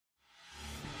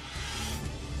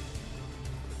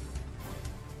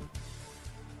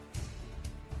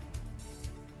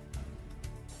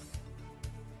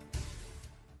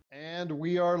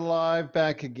we are live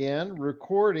back again,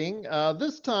 recording.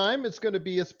 This time it's going to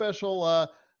be a special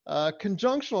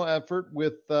conjunctional effort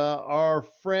with our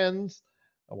friends,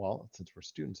 well, since we're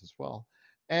students as well,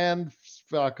 and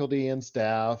faculty and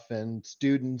staff and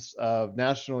students of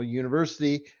National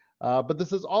University. But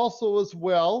this is also as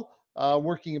well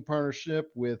working in partnership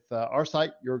with our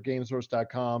site,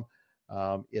 yourgamesource.com.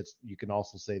 You can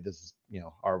also say this is,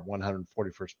 our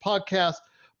 141st podcast.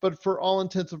 But for all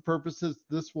intents and purposes,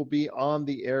 this will be on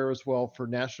the air as well for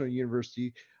National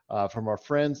University from our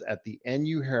friends at the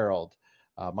NU Herald.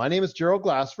 My name is Gerald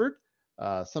Glassford,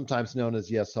 sometimes known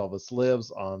as Yes Elvis Lives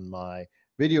on my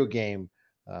video game,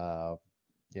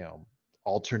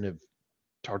 alternative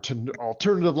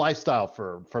lifestyle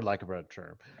for lack of a better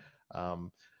term.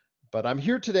 But I'm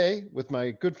here today with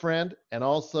my good friend and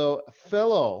also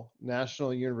fellow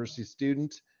National University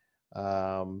student.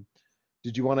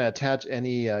 Did you want to attach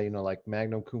any, like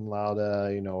magna cum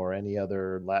laude, or any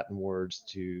other Latin words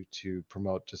to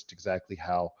promote just exactly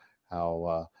how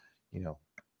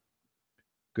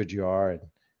good you are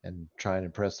and try and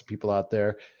impress the people out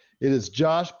there? It is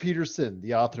Josh Peterson,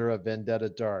 the author of Vendetta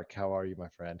Dark. How are you, my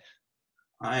friend?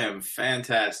 I am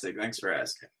fantastic. Thanks for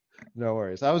asking. No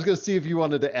worries. I was going to see if you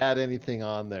wanted to add anything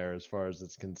on there as far as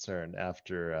it's concerned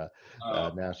after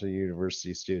National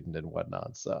University student and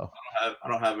whatnot. So I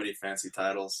don't have any fancy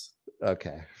titles.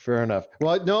 Okay, fair enough.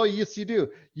 Well, no, yes, you do.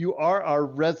 You are our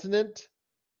resident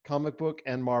comic book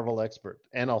and Marvel expert,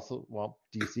 and also, well,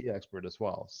 DC expert as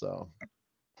well. So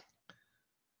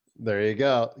there you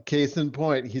go. Case in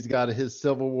point, he's got his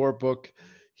Civil War book.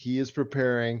 He is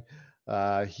preparing.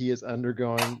 He is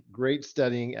undergoing great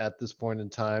studying at this point in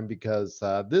time because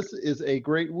this is a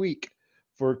great week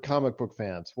for comic book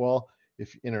fans. Well,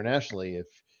 if internationally,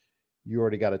 you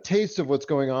already got a taste of what's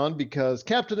going on because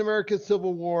Captain America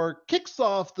Civil War kicks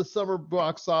off the summer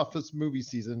box office movie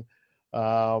season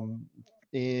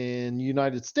in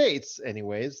United States,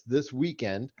 anyways, this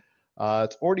weekend.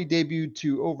 It's already debuted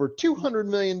to over $200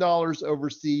 million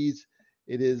overseas.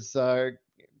 It is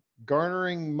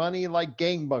garnering money like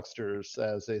gangbusters,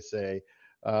 as they say,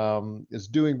 is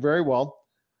doing very well.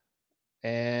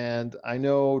 And I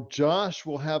know Josh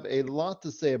will have a lot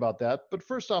to say about that. But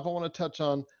first off, I want to touch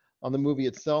on the movie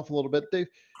itself a little bit.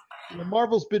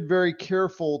 Marvel's been very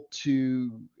careful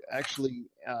to actually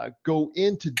go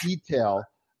into detail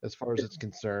as far as it's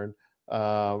concerned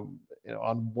on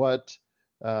what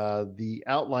the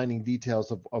outlining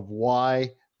details of why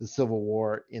the Civil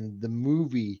War in the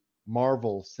movie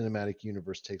Marvel Cinematic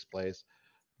Universe takes place.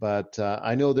 But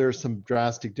I know there are some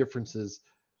drastic differences,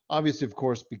 obviously, of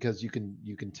course, because you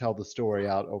can tell the story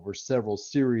out over several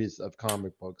series of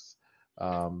comic books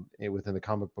within the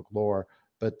comic book lore.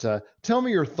 But tell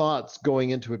me your thoughts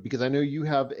going into it, because I know you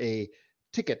have a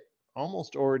ticket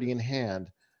almost already in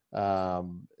hand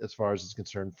as far as it's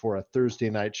concerned for a Thursday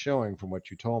night showing, from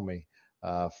what you told me.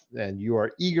 And you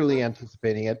are eagerly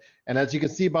anticipating it. And as you can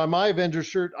see by my Avengers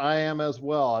shirt, I am as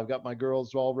well. I've got my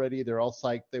girls all ready. They're all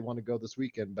psyched. They want to go this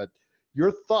weekend. But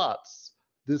your thoughts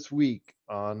this week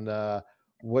on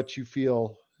what you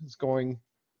feel is going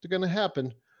to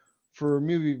happen for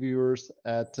movie viewers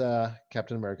at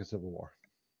Captain America Civil War?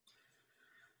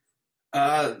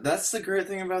 That's the great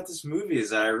thing about this movie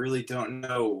is that I really don't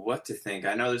know what to think.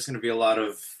 I know there's going to be a lot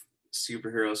of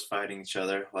superheroes fighting each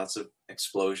other, lots of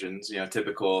explosions,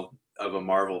 typical of a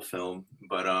Marvel film.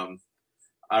 But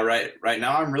right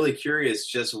now I'm really curious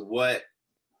just what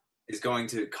is going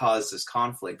to cause this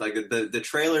conflict. Like the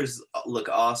trailers look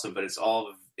awesome, but it's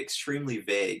all extremely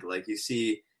vague. Like you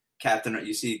see Captain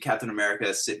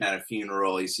America sitting at a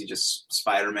funeral. You see just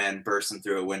Spider-Man bursting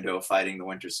through a window fighting the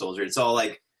Winter Soldier. It's all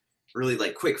like really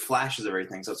like quick flashes of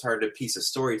everything, so it's hard to piece a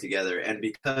story together. And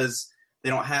because they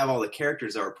don't have all the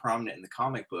characters that are prominent in the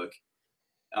comic book,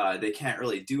 they can't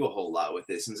really do a whole lot with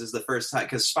this. And this is the first time,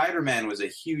 because Spider-Man was a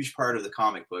huge part of the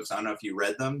comic books. I don't know if you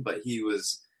read them, but he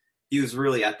was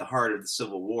really at the heart of the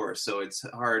Civil War. So it's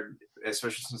hard,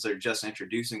 especially since they're just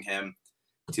introducing him,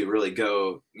 to really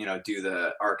go, do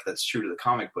the arc that's true to the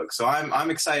comic book. So I'm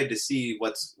excited to see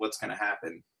what's going to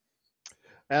happen.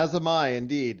 As am I,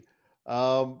 indeed.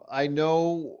 I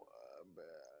know.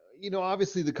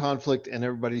 Obviously the conflict and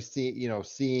everybody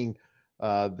seeing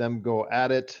them go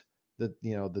at it,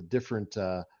 the different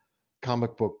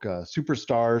comic book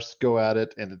superstars go at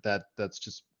it, and that's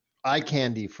just eye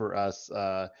candy for us,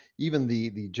 even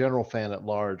the general fan at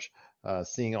large,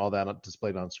 seeing all that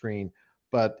displayed on screen.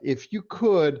 But if you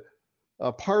could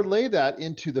parlay that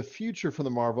into the future for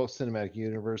the Marvel Cinematic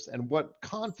Universe and what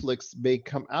conflicts may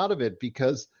come out of it,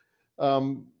 because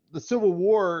the Civil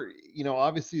War,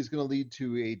 obviously is going to lead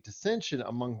to a dissension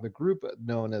among the group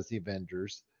known as the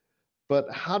Avengers. but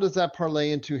how does that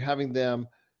parlay into having them,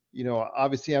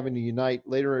 obviously having to unite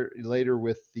later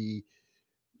with the,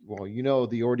 well,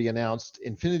 the already announced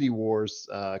Infinity Wars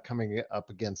coming up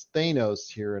against Thanos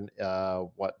here in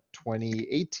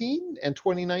 2018 and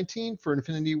 2019 for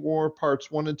Infinity War parts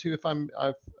 1 and 2, if I'm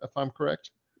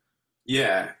correct.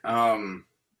 Yeah.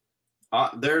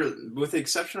 There, with the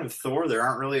exception of Thor, there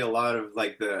aren't really a lot of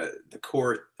like the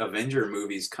core Avenger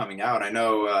movies coming out. I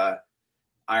know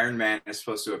Iron Man is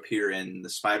supposed to appear in the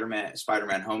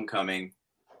Spider-Man Homecoming,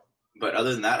 but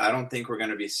other than that, I don't think we're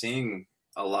going to be seeing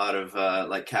a lot of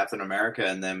like Captain America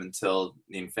and them until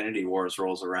the Infinity Wars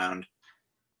rolls around.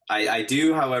 I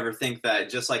do, however, think that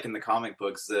just like in the comic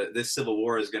books, this Civil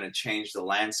War is going to change the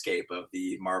landscape of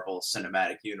the Marvel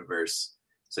Cinematic Universe.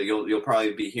 So you'll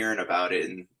probably be hearing about it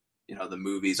in the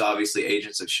movies. Obviously,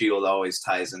 Agents of S.H.I.E.L.D. always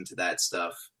ties into that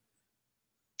stuff.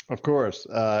 Of course,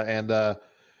 and I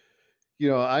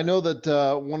know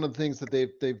that one of the things that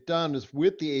they've done is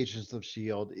with the Agents of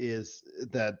S.H.I.E.L.D. is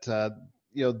that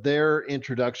their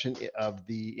introduction of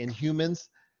the Inhumans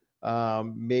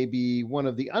may be one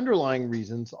of the underlying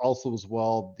reasons. Also, as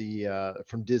well, the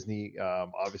from Disney,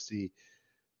 obviously,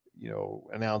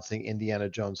 announcing Indiana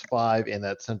Jones 5 in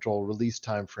that central release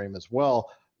time frame as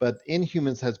well. But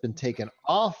Inhumans has been taken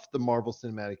off the Marvel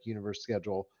Cinematic Universe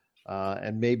schedule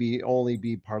and maybe only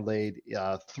be parlayed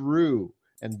through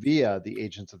and via the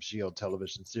Agents of S.H.I.E.L.D.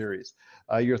 television series.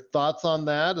 Your thoughts on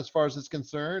that as far as it's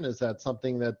concerned? Is that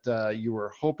something that you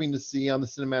were hoping to see on the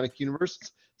cinematic universe?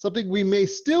 Something we may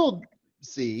still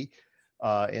see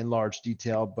in large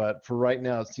detail, but for right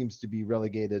now, it seems to be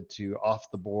relegated to off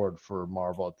the board for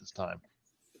Marvel at this time.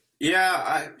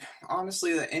 Yeah,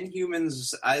 honestly, the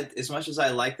Inhumans, as much as I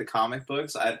like the comic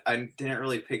books, I didn't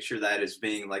really picture that as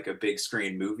being like a big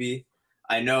screen movie.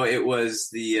 I know it was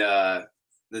the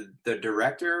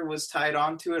director was tied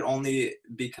onto it only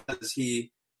because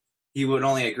he would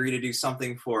only agree to do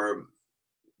something for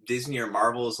Disney or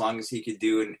Marvel as long as he could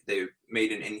do, and they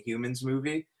made an Inhumans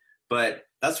movie. But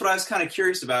that's what I was kind of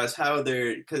curious about, is how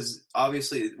because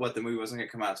obviously the movie wasn't going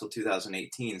to come out until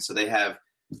 2018, so they have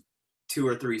 2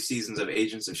 or 3 seasons of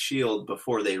Agents of S.H.I.E.L.D.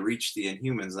 before they reach the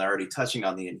Inhumans. They're already touching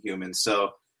on the Inhumans, so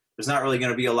there's not really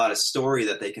going to be a lot of story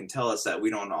that they can tell us that we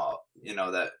don't know,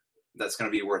 that's going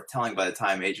to be worth telling by the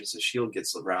time Agents of S.H.I.E.L.D.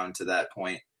 gets around to that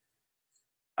point.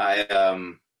 I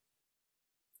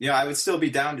would still be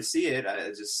down to see it.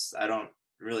 I don't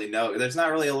really know. There's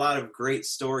not really a lot of great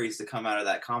stories to come out of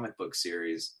that comic book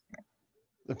series.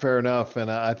 Fair enough,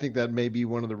 and I think that may be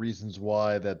one of the reasons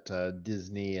why that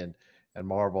Disney and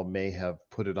Marvel may have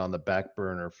put it on the back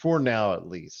burner for now, at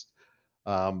least.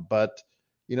 But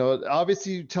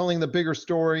obviously, telling the bigger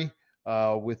story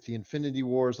with the Infinity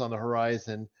Wars on the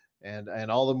horizon, and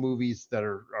all the movies that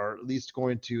are at least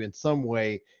going to, in some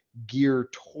way, gear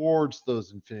towards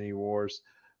those Infinity Wars.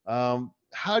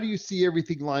 How do you see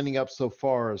everything lining up so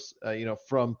far? As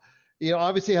from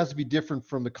obviously it has to be different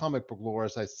from the comic book lore,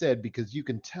 as I said, because you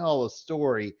can tell a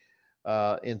story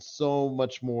in so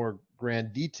much more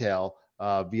grand detail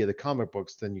via the comic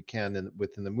books than you can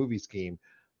within the movie scheme.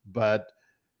 But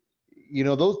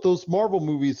those Marvel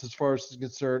movies, as far as is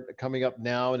concerned, coming up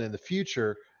now and in the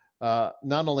future,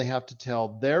 not only have to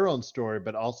tell their own story,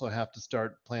 but also have to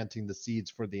start planting the seeds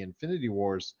for the Infinity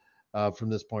Wars from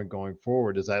this point going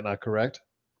forward. Is that not correct?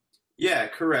 Yeah,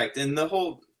 correct. And the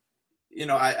whole,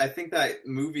 I think that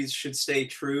movies should stay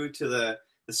true to the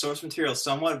source material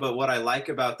somewhat, but what I like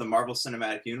about the Marvel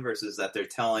Cinematic Universe is that they're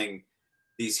telling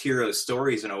these hero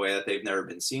stories in a way that they've never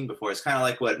been seen before. It's kind of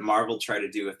like what Marvel tried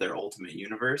to do with their Ultimate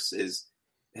Universe, is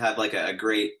have like a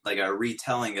great, like a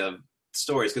retelling of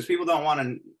stories, because people don't want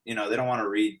to, they don't want to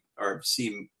read or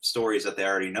see stories that they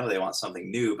already know. They want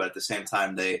something new, but at the same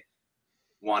time, they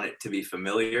want it to be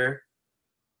familiar,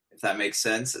 if that makes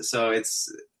sense. So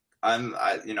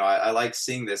I like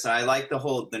seeing this, and I like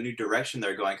the new direction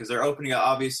they're going, because they're opening up,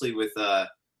 obviously, with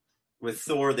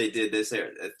Thor. They did this.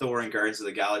 Thor and Guardians of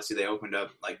the Galaxy, they opened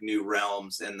up like new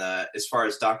realms, and as far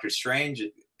as Doctor Strange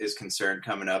is concerned,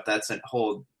 coming up, that's a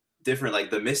whole different, like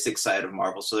the mystic side of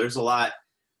Marvel. So there's a lot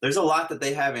that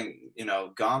they haven't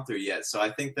gone through yet. So I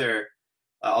think they're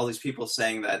all these people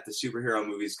saying that the superhero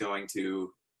movie is going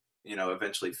to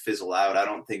eventually fizzle out. I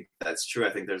don't think that's true. I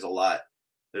think there's a lot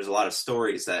of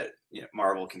stories that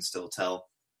Marvel can still tell.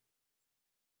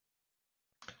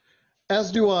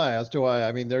 As do I.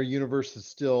 I mean, their universe is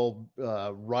still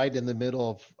right in the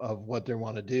middle of what they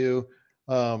want to do.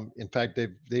 In fact,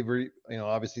 they've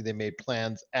obviously they made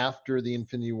plans after the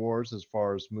Infinity Wars as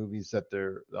far as movies that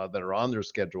are on their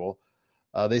schedule.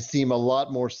 They seem a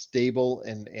lot more stable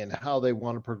in how they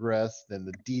want to progress than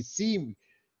the DC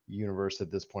universe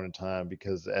at this point in time,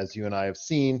 because as you and I have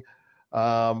seen,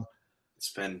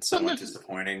 it's been somewhat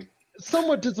disappointing.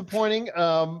 Somewhat disappointing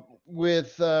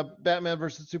with Batman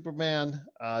versus Superman,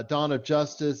 Dawn of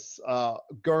Justice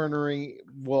garnering,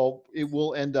 well, it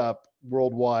will end up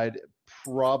worldwide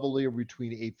probably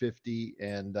between 850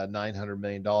 and $900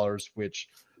 million, which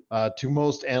to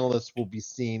most analysts will be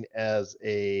seen as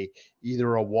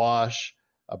either a wash,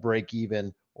 a break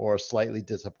even, or a slightly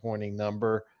disappointing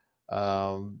number.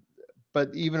 But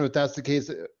even if that's the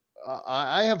case,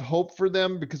 I have hope for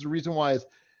them, because the reason why is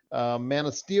Man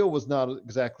of Steel was not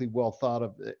exactly well thought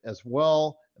of as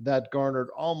well. That garnered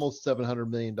almost $700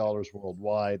 million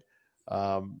worldwide.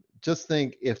 Just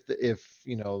think if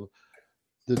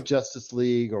the Justice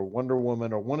League or Wonder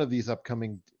Woman or one of these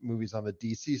upcoming movies on the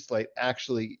DC slate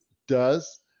actually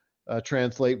does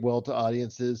translate well to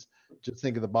audiences. Just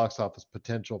think of the box office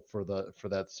potential for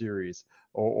that series,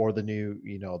 or the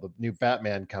new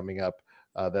Batman coming up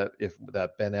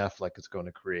that Ben Affleck is going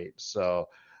to create. So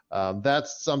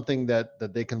that's something that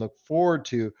they can look forward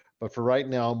to. But for right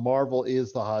now, Marvel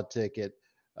is the hot ticket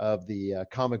of the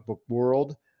comic book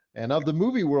world and of the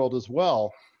movie world as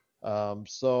well.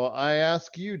 So I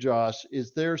ask you, Josh,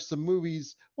 is there some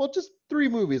movies? Well, just 3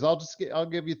 movies. I'll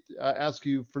give you ask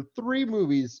you for 3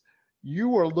 movies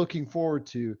you are looking forward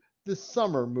to this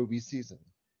summer movie season.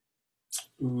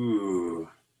 Ooh,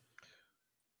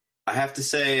 I have to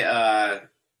say,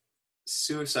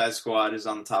 Suicide Squad is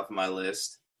on the top of my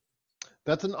list.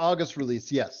 That's an August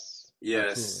release, yes.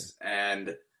 Yes, absolutely.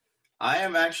 And I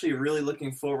am actually really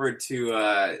looking forward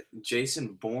to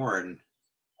Jason Bourne.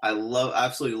 I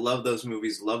absolutely love those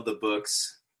movies, love the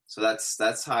books. So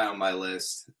that's high on my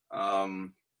list.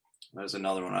 There's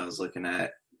another one I was looking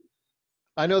at.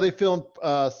 I know they filmed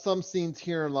some scenes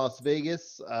here in Las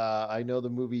Vegas. I know the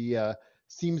movie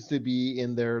seems to be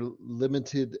in their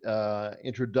limited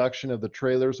introduction of the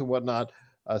trailers and whatnot.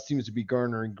 Seems to be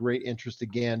garnering great interest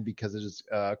again, because it is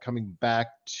coming back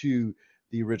to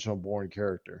the original Bourne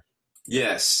character.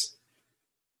 Yes.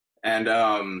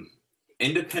 And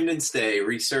Independence Day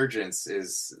Resurgence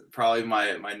is probably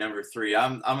my number 3.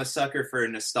 I'm a sucker for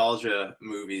nostalgia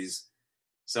movies.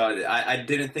 So I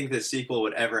didn't think the sequel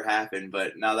would ever happen,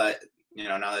 but now that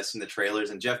I've seen the trailers,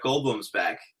 and Jeff Goldblum's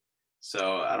back.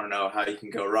 So I don't know how you can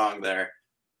go wrong there.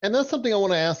 And that's something I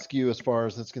want to ask you as far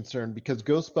as it's concerned, because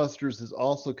Ghostbusters is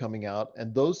also coming out,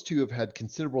 and those two have had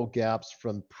considerable gaps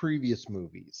from previous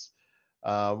movies.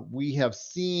 We have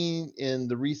seen in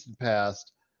the recent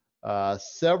past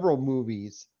several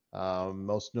movies,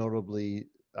 most notably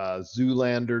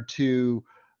Zoolander 2,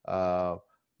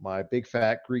 My Big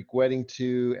Fat Greek Wedding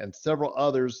 2, and several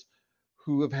others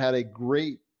who have had a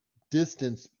great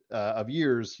distance of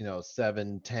years,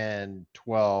 7, 10,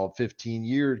 12,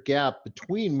 15-year gap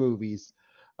between movies,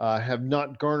 have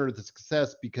not garnered the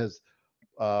success because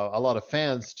a lot of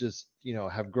fans just,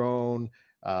 have grown.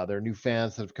 There are new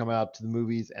fans that have come out to the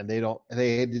movies, and they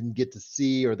didn't get to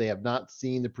see, or they have not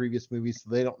seen the previous movies, so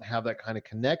they don't have that kind of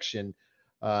connection.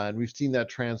 And we've seen that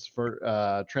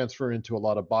transfer into a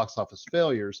lot of box office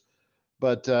failures.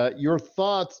 But your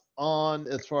thoughts on,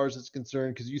 as far as it's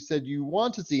concerned, because you said you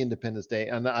want to see Independence Day,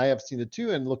 and I have seen it too,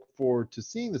 and look forward to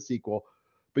seeing the sequel.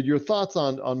 But your thoughts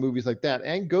on movies like that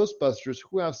and Ghostbusters,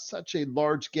 who have such a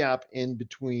large gap in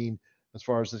between, as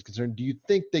far as it's concerned, do you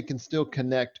think they can still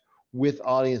connect with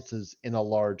audiences in a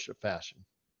large fashion?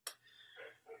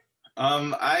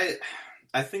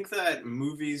 I think that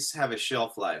movies have a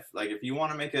shelf life. Like, if you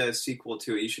want to make a sequel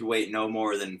to it, you should wait no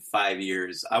more than 5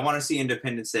 years. I want to see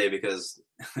Independence Day because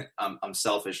I'm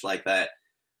selfish like that.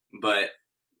 But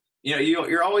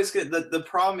you're always good. The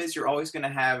problem is you're always going to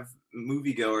have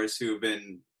moviegoers who have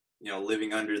been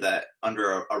living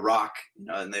under a rock,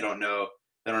 and they don't know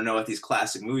what these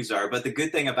classic movies are. But the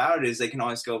good thing about it is they can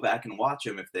always go back and watch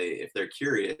them if they're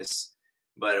curious.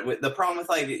 But the problem with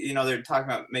they're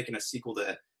talking about making a sequel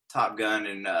to Top Gun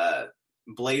and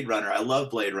Blade Runner. I love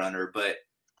Blade Runner, but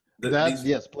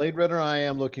yes, Blade Runner I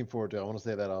am looking forward to. I want to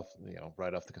say that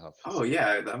right off the cuff. Oh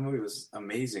yeah, that movie was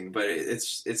amazing, but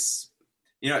it's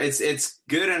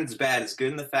good and it's bad. It's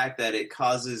good in the fact that it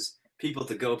causes people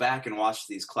to go back and watch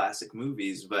these classic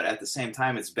movies, but at the same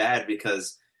time it's bad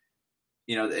because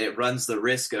it runs the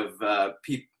risk of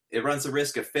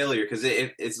failure, because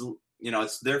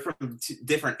they're from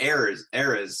different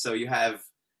eras. So you have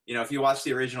if you watch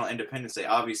the original Independence Day,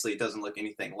 obviously it doesn't look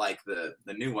anything like the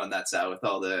new one that's out with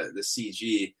all the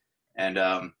CG and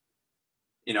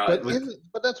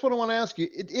But that's what I want to ask you.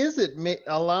 Is it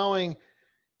allowing,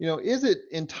 is it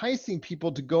enticing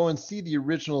people to go and see the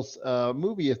original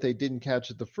movie if they didn't catch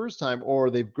it the first time, or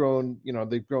they've grown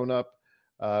up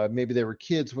maybe they were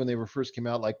kids when they were first came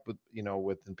out, like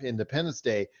with Independence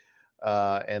Day,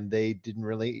 and they didn't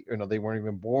really, they weren't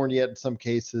even born yet in some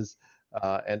cases,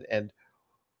 and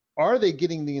are they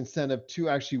getting the incentive to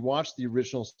actually watch the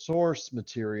original source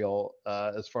material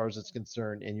as far as it's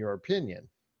concerned, in your opinion?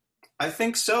 I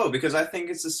think so, because I think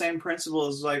it's the same principle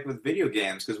as like with video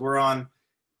games, because we're on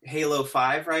Halo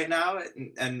 5 right now,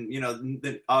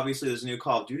 and obviously there's a new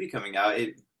Call of Duty coming out.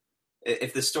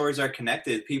 If the stories are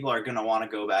connected, people are going to want to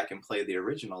go back and play the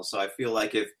original. So I feel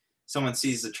like if someone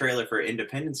sees the trailer for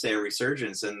Independence Day or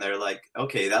Resurgence and they're like,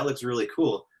 okay, that looks really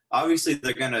cool, obviously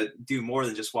they're going to do more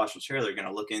than just watch the trailer. They're going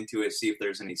to look into it, see if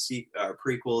there's any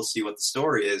prequels, see what the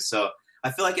story is. So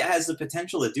I feel like it has the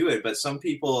potential to do it, but some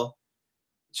people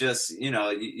just,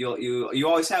 you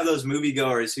always have those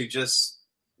moviegoers who just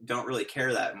don't really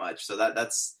care that much. So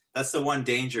that's the one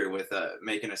danger with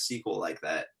making a sequel like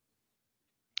that.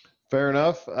 Fair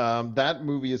enough. That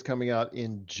movie is coming out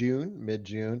in June,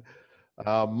 mid-June.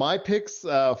 My picks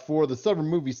for the summer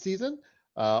movie season,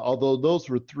 although those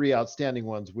were three outstanding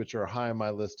ones, which are high on my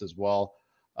list as well.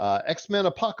 X-Men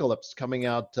Apocalypse coming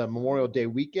out Memorial Day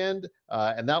weekend,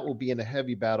 and that will be in a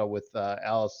heavy battle with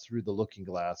Alice Through the Looking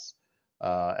Glass,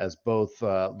 as both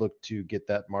look to get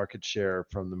that market share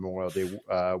from the Memorial Day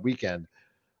weekend.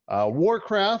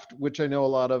 Warcraft, which I know a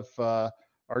lot of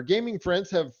our gaming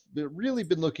friends have really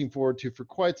been looking forward to for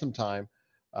quite some time.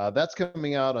 That's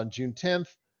coming out on June 10th,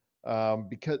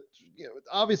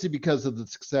 obviously because of the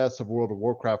success of World of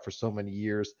Warcraft for so many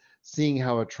years, seeing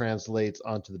how it translates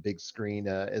onto the big screen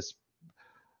is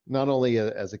not only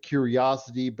as a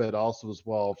curiosity, but also as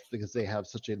well because they have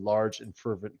such a large and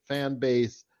fervent fan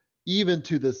base, even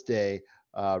to this day,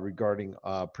 regarding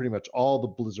pretty much all the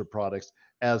Blizzard products,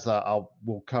 as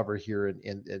we'll cover here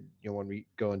in when we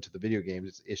go into the video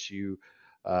games issue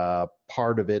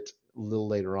part of it a little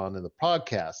later on in the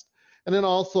podcast. And then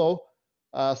also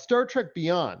Star Trek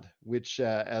Beyond, which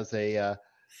as a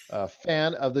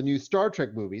fan of the new Star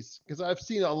Trek movies, because I've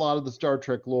seen a lot of the Star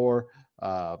Trek lore,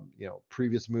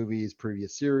 previous movies,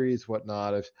 previous series,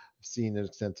 whatnot. I've seen an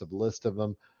extensive list of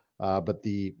them, but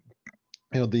the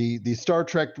Star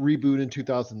Trek reboot in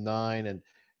 2009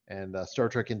 and Star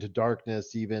Trek Into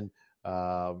Darkness even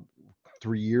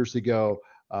 3 years ago,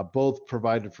 both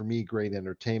provided for me great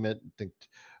entertainment. I think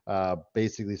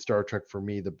basically Star Trek for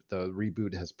me, the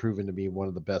reboot has proven to be one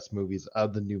of the best movies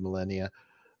of the new millennia.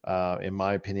 In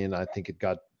my opinion, I think it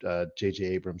got J.J.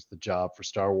 Abrams the job for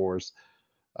Star Wars.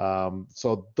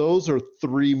 So those are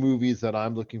three movies that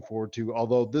I'm looking forward to,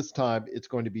 although this time it's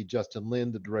going to be Justin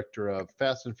Lin, the director of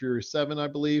Fast and Furious 7, I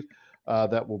believe,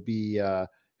 that will be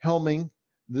helming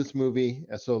this movie.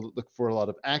 So look for a lot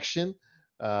of action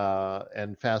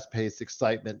and fast-paced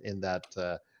excitement in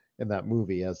that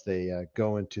movie as they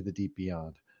go into the deep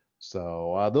beyond.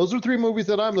 So those are three movies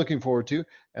that I'm looking forward to,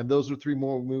 and those are three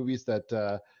more movies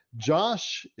that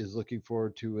Josh is looking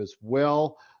forward to as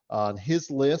well on his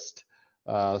list.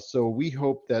 So we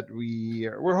hope that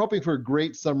we're hoping for a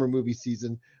great summer movie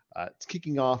season. It's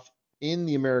kicking off in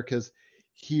the Americas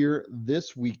here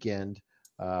this weekend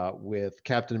with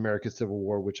Captain America Civil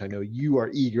War, which I know you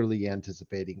are eagerly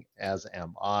anticipating, as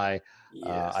am I.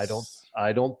 Yes.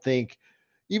 I don't think,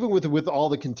 even with all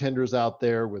the contenders out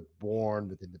there, with Bourne,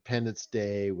 with Independence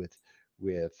Day, with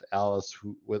Alice,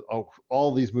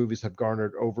 all these movies have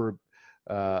garnered over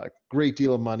a great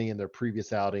deal of money in their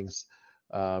previous outings.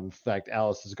 In fact,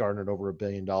 Alice has garnered over $1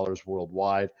 billion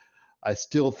worldwide. I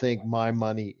still think my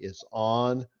money is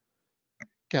on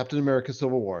Captain America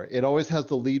Civil War. It always has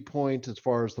the lead point as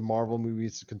far as the Marvel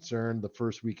movies is concerned. The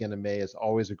first weekend of May is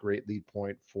always a great lead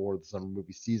point for the summer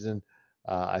movie season.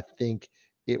 I think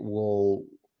it will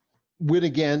win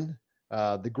again.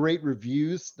 The great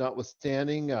reviews,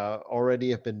 notwithstanding,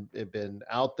 already have been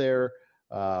out there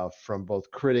from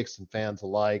both critics and fans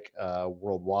alike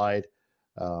worldwide.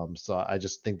 So I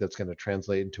just think that's going to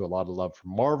translate into a lot of love for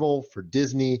Marvel, for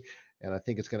Disney, and I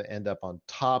think it's going to end up on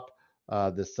top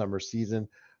this summer season.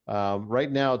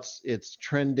 Right now, it's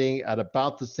trending at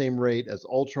about the same rate as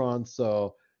Ultron,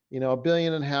 so $1.5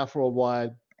 billion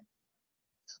worldwide.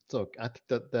 So I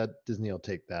think that Disney will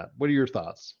take that. What are your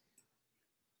thoughts?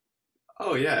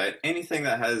 Oh yeah, anything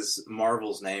that has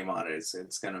Marvel's name on it,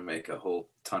 it's going to make a whole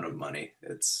ton of money.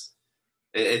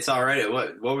 It's already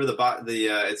what were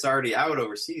it's already out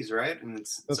overseas, right? And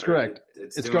That's correct.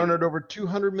 It's garnered over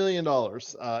 $200 million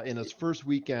in its first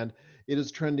weekend. It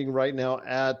is trending right now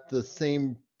at the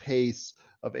same pace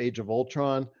of Age of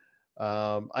Ultron.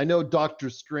 I know Doctor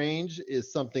Strange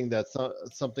is something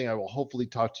something I will hopefully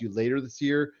talk to you later this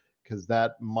year, because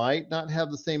that might not have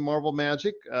the same Marvel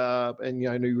magic. And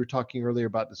I know you were talking earlier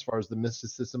about as far as the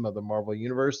mysticism of the Marvel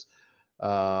universe.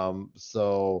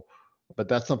 But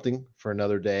that's something for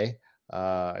another day.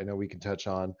 I know we can touch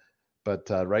on, but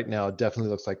right now it definitely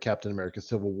looks like Captain America: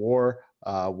 Civil War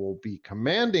will be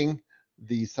commanding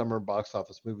the summer box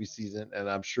office movie season, and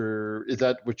I'm sure, is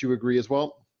that what you agree as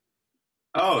well?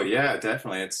 Oh yeah,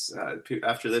 definitely. It's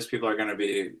after this, people are going to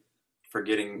be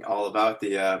forgetting all about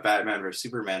the Batman versus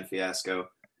Superman fiasco.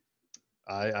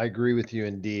 I agree with you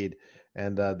indeed,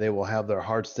 and they will have their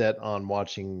heart set on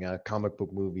watching comic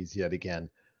book movies yet again.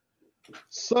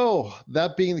 So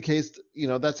that being the case,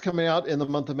 that's coming out in the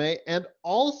month of May, and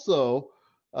also,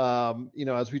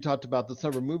 as we talked about the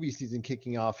summer movie season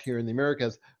kicking off here in the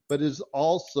Americas, but is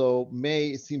also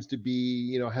May seems to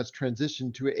be, has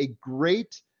transitioned to a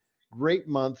great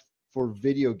month for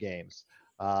video games,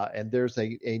 and there's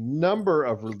a number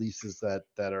of releases that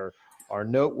are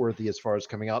noteworthy as far as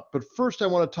coming out. But first, I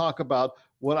want to talk about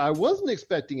what I wasn't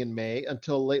expecting in May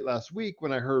until late last week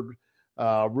when I heard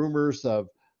rumors of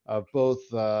both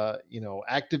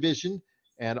Activision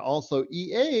and also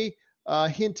EA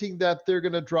hinting that they're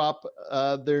going to drop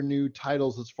their new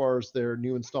titles as far as their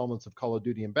new installments of Call of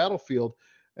Duty and Battlefield,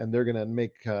 and they're going to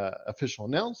make official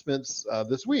announcements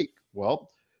this week.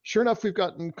 Well, sure enough, we've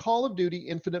gotten Call of Duty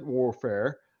Infinite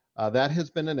Warfare. That has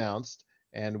been announced,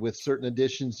 and with certain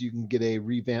additions, you can get a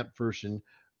revamped version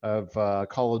of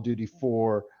Call of Duty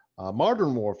 4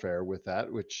 Modern Warfare with that,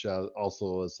 which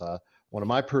also is one of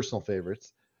my personal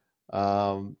favorites.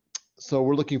 So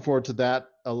we're looking forward to that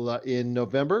in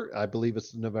November. I believe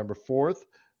it's November 4th.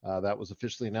 That was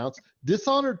officially announced.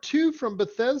 Dishonored 2 from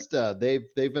Bethesda.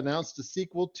 They've announced a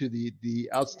sequel to the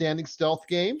outstanding stealth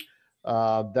game.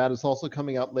 That is also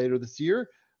coming out later this year.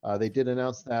 They did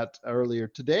announce that earlier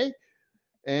today.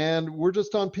 And we're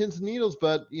just on pins and needles,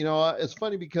 but it's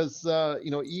funny because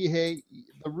EA,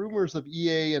 the rumors of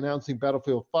EA announcing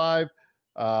Battlefield 5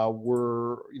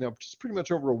 were just pretty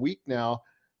much over a week now,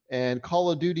 and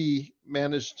Call of Duty and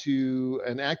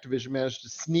Activision managed to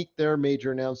sneak their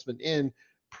major announcement in,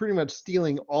 pretty much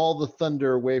stealing all the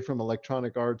thunder away from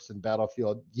Electronic Arts and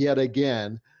Battlefield yet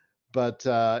again. But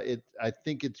I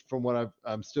think it's from what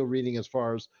I'm still reading as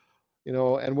far as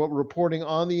and what we're reporting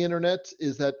on the internet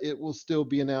is that it will still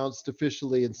be announced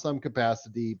officially in some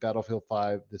capacity, Battlefield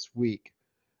 5 this week.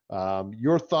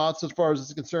 Your thoughts as far as this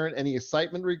is concerned? Any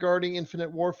excitement regarding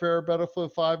Infinite Warfare,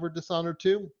 Battlefield 5, or Dishonored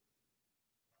 2?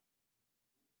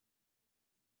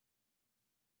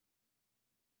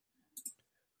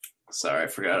 Sorry, I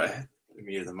forgot I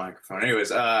muted the microphone. Anyways,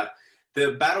 the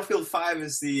Battlefield 5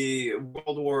 is the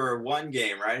World War One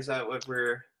game, right? Is that what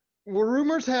we're? Well,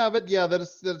 rumors have it, yeah, that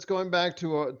it's going back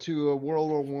to a World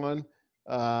War One,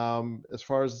 as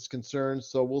far as it's concerned.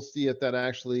 So we'll see if that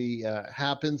actually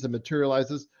happens and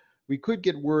materializes. We could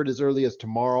get word as early as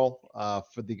tomorrow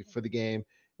for the game.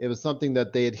 It was something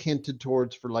that they had hinted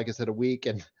towards for, like I said, a week,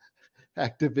 and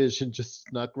Activision just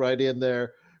snuck right in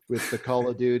there with the Call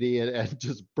of Duty and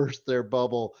just burst their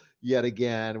bubble yet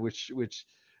again, which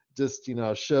just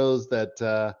shows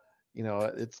that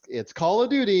it's Call of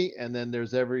Duty, and then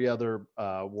there's every other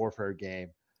warfare game.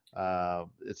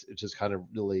 It just kind of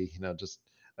really just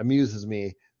amuses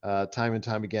me time and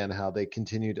time again how they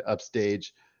continue to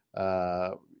upstage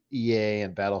EA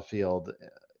and Battlefield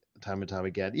time and time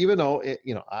again. Even though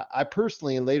I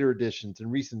personally in later editions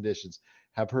and recent editions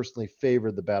have personally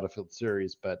favored the Battlefield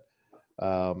series, but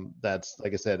that's,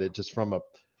 like I said, it just from a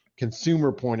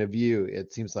consumer point of view,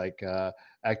 it seems like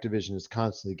Activision is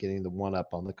constantly getting the one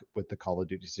up with the Call of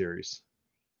Duty series.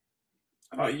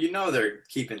 Oh, they're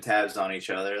keeping tabs on each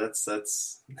other. That's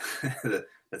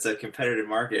that's a competitive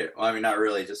market. Well, I mean, not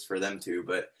really just for them two,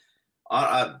 but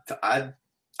I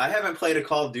haven't played a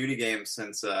Call of Duty game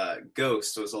since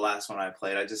Ghost was the last one I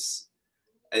played.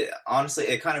 Honestly,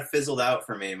 it kind of fizzled out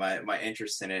for me, my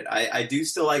interest in it. I do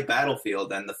still like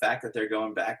Battlefield, and the fact that they're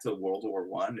going back to World War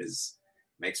One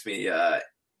makes me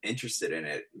interested in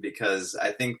it, because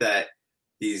I think that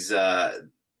these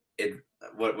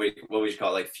what we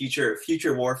call like future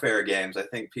warfare games, I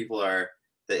think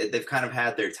they've kind of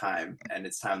had their time, and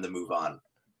it's time to move on.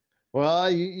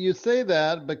 Well, you say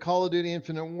that, but Call of Duty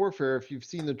Infinite Warfare, if you've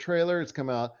seen the trailer, it's come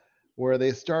out where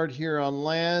they start here on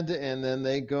land and then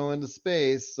they go into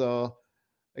space. So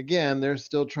again, they're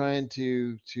still trying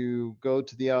to go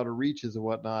to the outer reaches and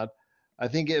whatnot. I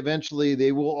think eventually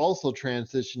they will also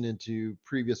transition into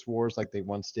previous wars like they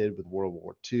once did with World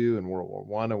War II and World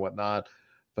War I and whatnot.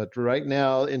 But right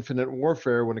now, Infinite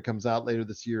Warfare, when it comes out later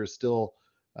this year, is still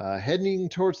heading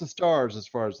towards the stars as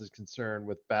far as it's concerned,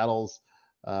 with battles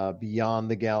beyond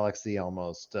the galaxy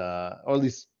almost, or at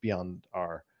least beyond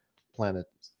our planet,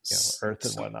 Earth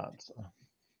and whatnot. So.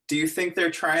 do you think they're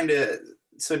trying to?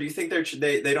 So do you think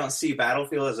they don't see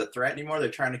Battlefield as a threat anymore? They're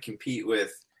trying to compete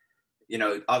with,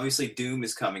 obviously Doom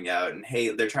is coming out, and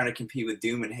they're trying to compete with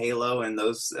Doom and Halo and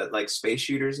those like space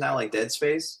shooters now, like Dead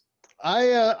Space.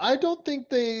 I don't think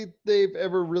they've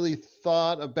ever really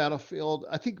thought of Battlefield.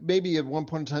 I think maybe at one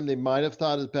point in time they might have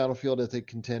thought of Battlefield as a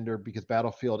contender because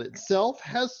Battlefield itself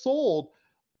has sold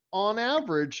on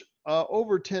average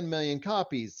over 10 million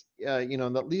copies.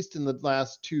 At least in the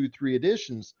last 2-3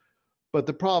 editions. But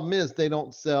the problem is they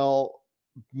don't sell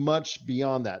much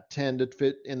beyond that 10 to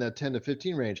fit in the 10 to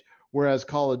 15 range. Whereas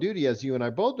Call of Duty, as you and I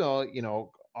both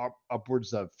know, are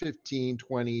upwards of 15,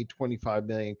 20, 25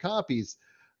 million copies.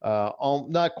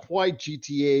 Not quite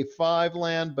GTA 5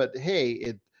 land, but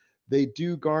hey, they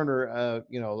do garner,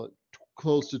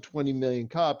 close to 20 million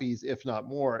copies, if not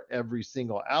more, every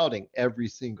single outing, every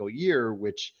single year,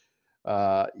 which,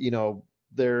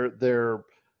 they're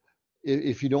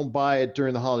if you don't buy it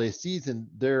during the holiday season,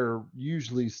 they're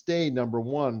usually stay number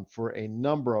one for a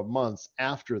number of months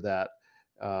after that.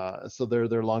 So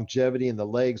their longevity and the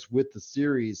legs with the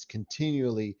series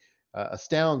continually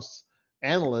astounds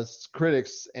analysts,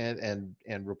 critics, and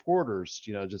reporters.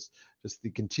 Just the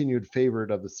continued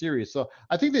favorite of the series. So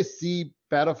I think they see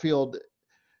Battlefield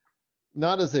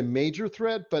not as a major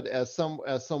threat, but as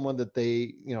someone that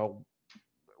they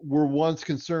were once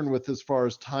concerned with as far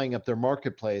as tying up their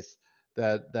marketplace.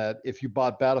 That if you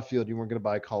bought Battlefield, you weren't going to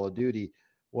buy Call of Duty.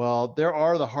 Well, there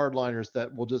are the hardliners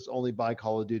that will just only buy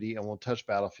Call of Duty and won't touch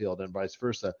Battlefield and vice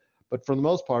versa. But for the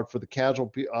most part, for the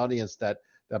casual audience that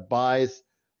buys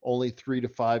only 3 to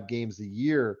 5 games a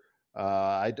year,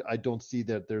 I don't see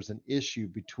that there's an issue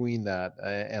between that.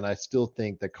 And I still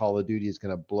think that Call of Duty is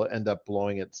going to end up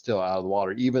blowing it still out of the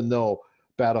water, even though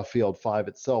Battlefield 5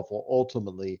 itself will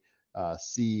ultimately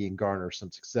see and garner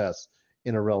some success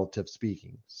in a relative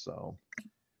speaking. So,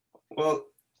 well,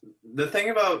 the thing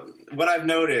about what I've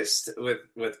noticed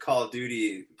with Call of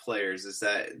Duty players is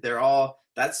that they're all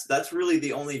that's really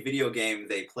the only video game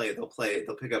they play. They'll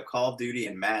pick up Call of Duty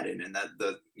and Madden, and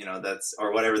that's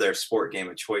or whatever their sport game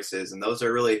of choice is, and those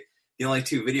are really the only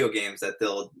 2 video games that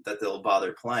they'll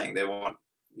bother playing. They won't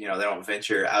they don't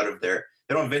venture out of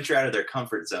their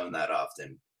comfort zone that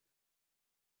often.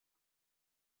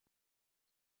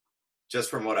 Just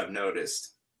from what I've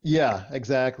noticed. Yeah,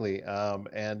 exactly.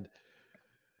 And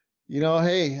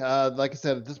hey, like I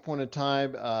said, at this point in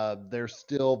time, they're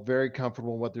still very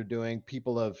comfortable in what they're doing.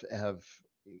 People have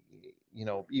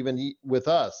even with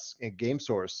us at Game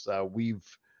Source, we've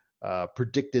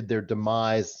predicted their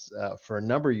demise for a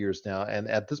number of years now. And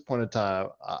at this point in time,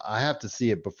 I have to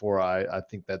see it before I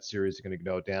think that series is going to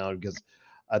go down, because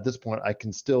at this point, I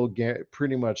can still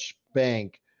pretty much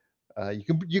bank.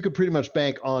 You could pretty much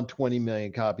bank on 20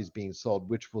 million copies being sold,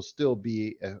 which will still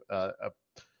be a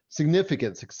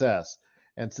significant success.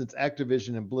 And since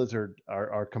Activision and Blizzard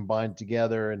are combined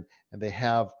together, and they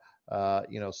have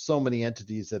so many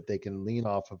entities that they can lean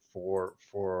off of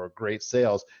for great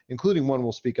sales, including one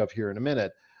we'll speak of here in a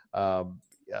minute,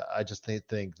 I just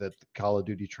think that the Call of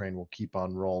Duty train will keep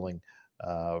on rolling,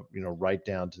 right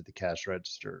down to the cash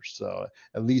register. So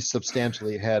at least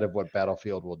substantially ahead of what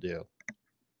Battlefield will do.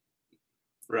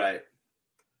 Right.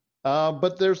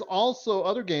 But there's also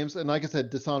other games, and like I said,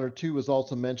 Dishonored 2 was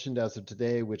also mentioned as of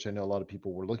today, which I know a lot of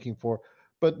people were looking for.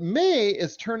 But May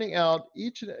is turning out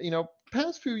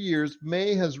past few years,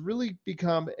 May has really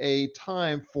become a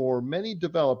time for many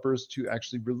developers to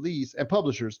actually release, and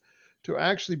publishers to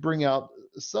actually bring out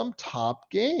some top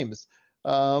games.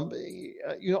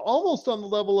 Almost on the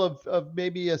level of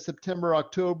maybe a September,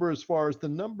 October, as far as the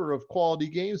number of quality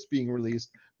games being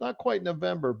released. Not quite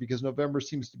November, because November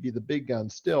seems to be the big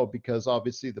gun still, because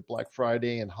obviously the Black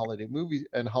Friday and holiday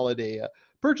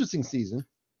purchasing season.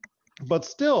 But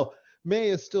still, May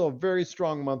is still a very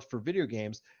strong month for video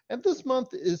games, and this month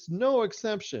is no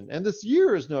exception, and this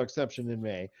year is no exception in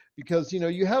May, because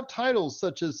you have titles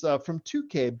such as from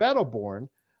 2K, Battleborn,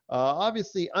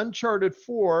 obviously Uncharted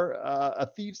 4, A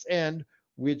Thief's End,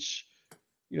 which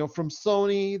from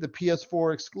Sony, the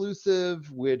PS4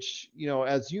 exclusive, which,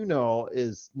 as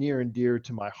is near and dear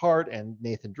to my heart and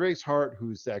Nathan Drake's heart,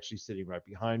 who's actually sitting right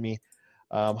behind me.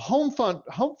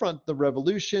 Homefront, The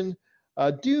Revolution,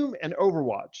 Doom, and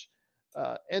Overwatch.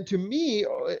 And to me,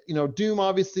 Doom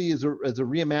obviously is a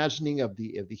reimagining of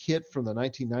the hit from the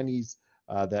 1990s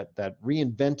that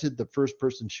reinvented the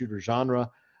first-person shooter genre.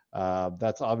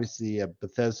 That's obviously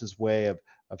Bethesda's way of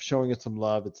showing it some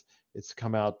love. It's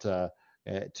come out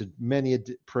to many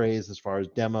praise as far as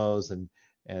demos and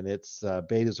its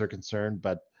betas are concerned.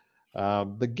 But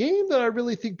the game that I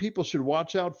really think people should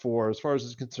watch out for, as far as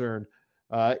is concerned,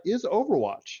 is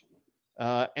Overwatch.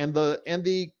 And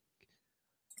the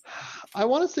I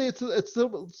want to say it's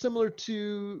similar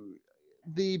to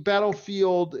the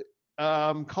Battlefield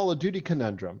Call of Duty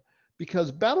conundrum,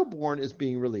 because Battleborn is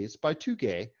being released by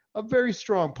 2K, a very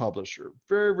strong publisher,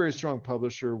 very very strong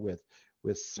publisher with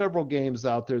several games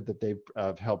out there that they've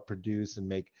helped produce and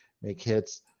make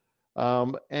hits.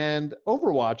 And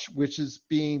Overwatch, which is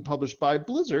being published by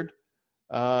Blizzard,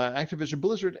 Activision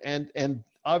Blizzard, and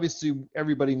obviously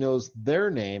everybody knows their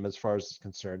name as far as it's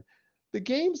concerned. The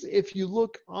games, if you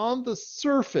look on the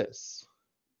surface,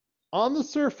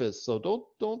 so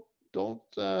don't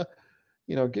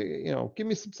give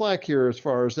me some slack here as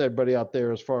far as everybody out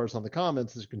there, as far as on the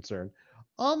comments is concerned.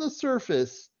 On the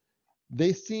surface,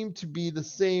 they seem to be the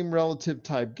same relative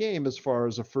type game as far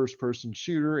as a first-person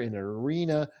shooter in an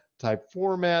arena type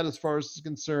format as far as is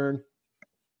concerned.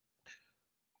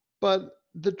 But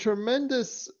the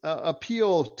tremendous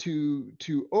appeal to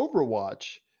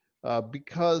Overwatch,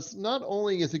 because not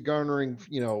only is it garnering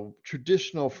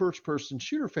traditional first-person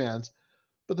shooter fans,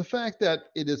 but the fact that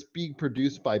it is being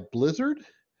produced by Blizzard.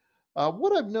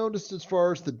 What I've noticed as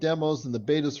far as the demos and the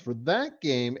betas for that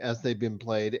game as they've been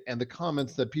played, and the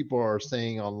comments that people are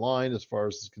saying online as far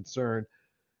as is concerned,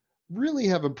 really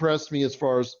have impressed me as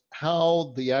far as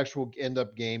how the actual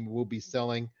end-up game will be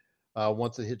selling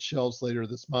once it hits shelves later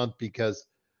this month. Because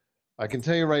I can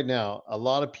tell you right now, a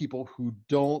lot of people who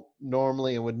don't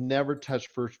normally and would never touch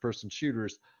first-person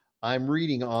shooters, I'm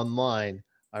reading online,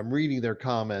 I'm reading their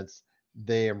comments.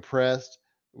 They're impressed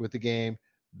with the game.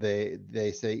 They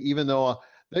say, even though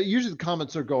usually the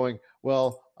comments are going,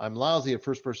 well, I'm lousy at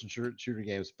first-person shooter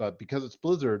games, but because it's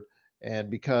Blizzard and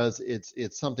because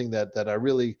it's something that I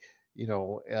really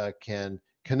can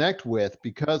connect with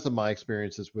because of my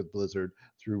experiences with Blizzard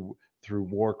through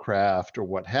Warcraft or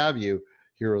what have you,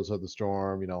 Heroes of the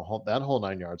Storm, that whole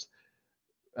 9 yards,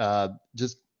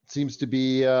 just seems to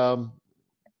be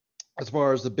as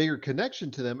far as the bigger connection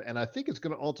to them. And I think it's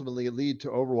going to ultimately lead to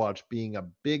Overwatch being a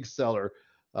big seller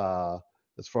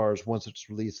as far as once it's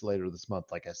released later this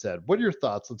month, like I said. What are your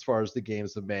thoughts as far as the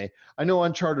games of May? I know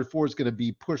Uncharted 4 is going to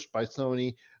be pushed by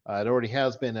Sony. It already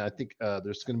has been. I think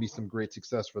there's going to be some great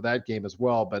success for that game as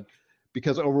well. But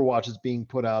because Overwatch is being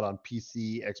put out on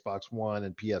PC, Xbox One,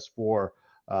 and PS4,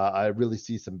 I really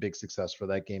see some big success for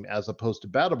that game, as opposed to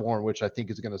Battleborn, which I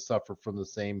think is going to suffer from the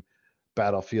same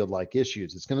Battlefield-like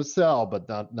issues. It's going to sell, but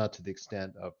not to the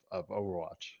extent of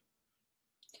Overwatch.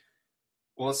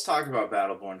 Well, let's talk about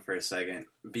Battleborn for a second.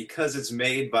 Because it's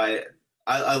made by,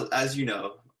 as you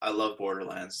know, I love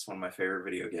Borderlands. It's one of my favorite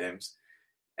video games.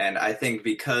 And I think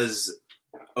because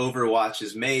Overwatch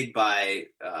is made by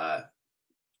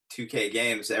 2K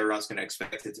Games, everyone's going to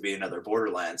expect it to be another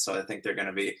Borderlands. So I think they're going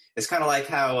to be, it's kind of like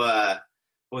how,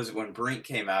 what was it, when Brink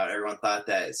came out, everyone thought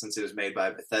that since it was made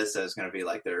by Bethesda, it was going to be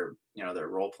like their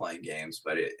role-playing games,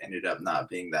 but it ended up not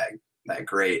being that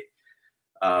great.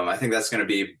 I think that's going to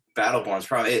be Battleborn's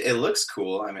problem. It looks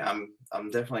cool. I mean,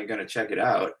 I'm definitely going to check it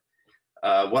out.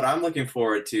 What I'm looking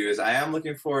forward to is I am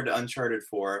looking forward to Uncharted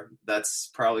 4. That's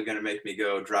probably going to make me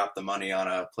go drop the money on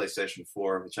a PlayStation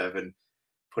 4, which I've been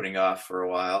putting off for a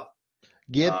while.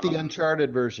 Get the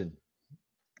Uncharted version.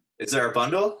 Is there a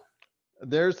bundle?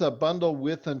 There's a bundle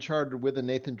with Uncharted, with a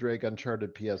Nathan Drake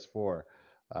Uncharted PS4.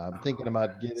 I'm thinking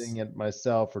about getting it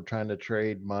myself, or trying to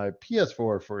trade my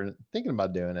PS4 for thinking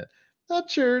about doing it. Not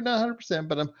sure, not 100%,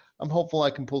 but I'm hopeful I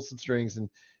can pull some strings and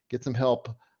get some help.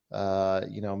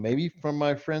 Maybe from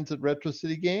my friends at Retro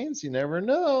City Games. You never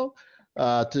know,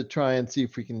 to try and see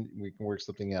if we can work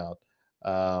something out.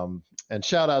 And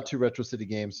shout out to Retro City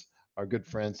Games, our good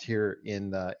friends here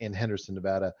in Henderson,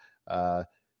 Nevada.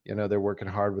 They're working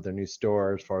hard with their new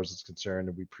store as far as it's concerned,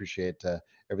 and we appreciate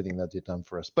everything that they've done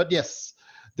for us. But yes,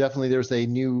 definitely there's a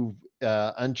new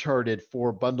Uncharted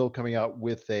 4 bundle coming out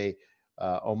with a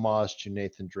homage to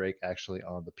Nathan Drake, actually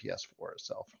on the PS4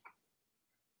 itself.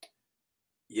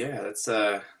 Yeah, that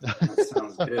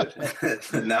sounds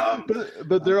good. No,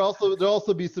 but there'll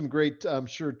also be some great, I'm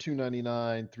sure,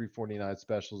 $2.99, $3.49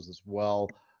 specials as well.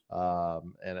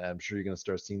 And I'm sure you're going to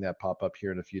start seeing that pop up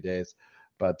here in a few days.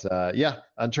 But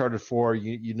Uncharted 4,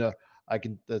 I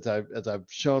can, as I've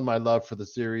shown my love for the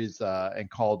series and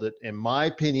called it, in my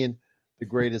opinion, the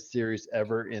greatest series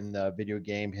ever in video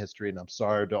game history. And I'm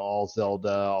sorry to all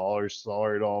Zelda,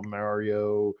 sorry to all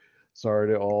Mario,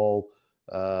 sorry to all,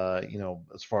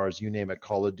 as far as you name it,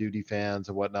 Call of Duty fans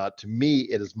and whatnot. To me,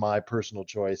 it is my personal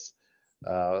choice,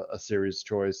 a series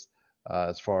choice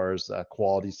as far as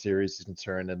quality series is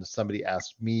concerned. And if somebody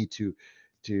asked me to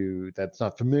that's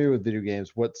not familiar with video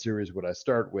games, what series would I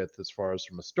start with as far as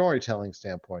from a storytelling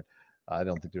standpoint, I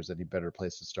don't think there's any better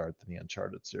place to start than the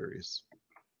Uncharted series.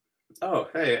 Oh,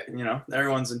 hey,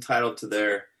 everyone's entitled to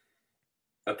their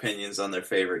opinions on their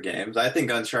favorite games. I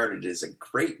think Uncharted is a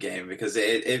great game because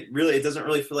it doesn't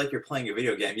really feel like you're playing a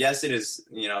video game. Yes, it is,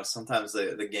 sometimes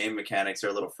the game mechanics are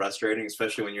a little frustrating,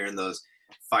 especially when you're in those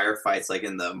firefights like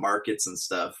in the markets and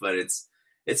stuff, but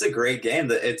it's a great game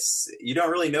that you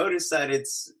don't really notice that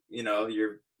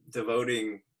you're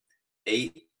devoting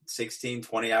 8, 16,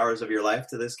 20 hours of your life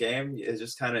to this game. It's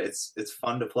just kind of it's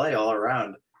fun to play all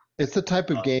around. It's the type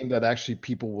of game that actually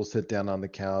people will sit down on the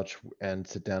couch and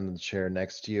sit down in the chair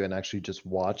next to you and actually just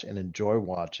watch and enjoy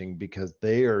watching because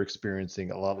they are experiencing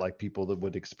a lot like people that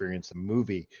would experience a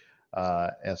movie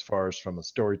as far as from a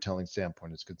storytelling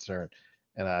standpoint is concerned.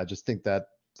 And I just think that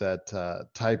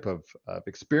type of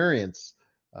experience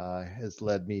has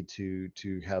led me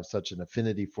to have such an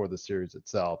affinity for the series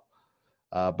itself.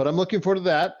 But I'm looking forward to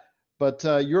that. But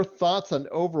your thoughts on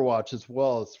Overwatch as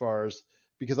well, as far as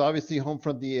because obviously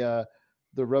Homefront,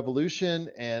 the Revolution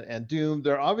and Doom,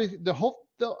 they're obviously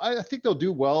I think they'll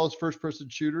do well as first-person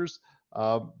shooters.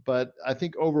 But I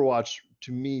think Overwatch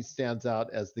to me stands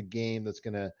out as the game that's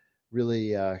going to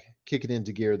really kick it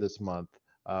into gear this month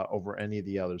over any of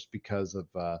the others because of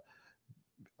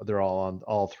they're all on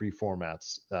all three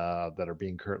formats that are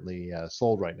being currently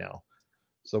sold right now.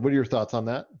 So, what are your thoughts on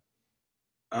that?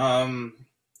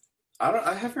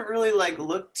 I haven't really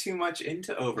looked too much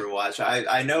into Overwatch.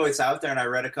 I know it's out there and I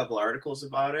read a couple articles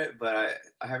about it, but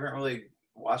I haven't really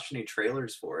watched any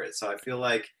trailers for it. So I feel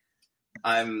like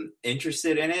I'm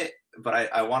interested in it,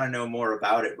 but I want to know more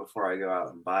about it before I go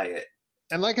out and buy it.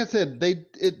 And like I said,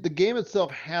 the game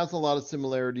itself has a lot of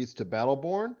similarities to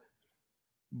Battleborn,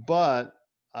 but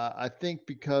I think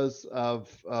because of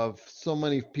so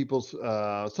many people's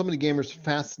so many gamers'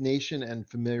 fascination and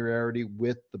familiarity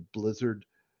with the Blizzard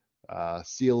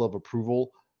seal of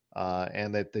approval,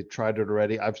 and that they tried it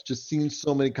already. I've just seen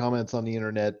so many comments on the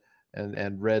internet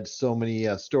and read so many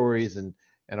stories and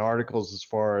articles as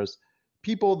far as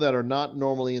people that are not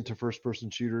normally into first-person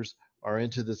shooters are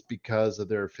into this because of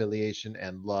their affiliation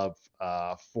and love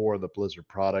for the Blizzard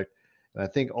product. And I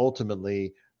think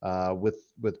ultimately,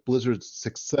 with Blizzard's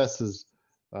successes,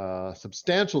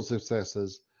 substantial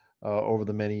successes over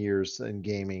the many years in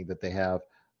gaming that they have,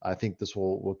 I think this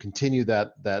will continue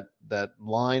that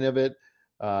line of it,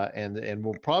 and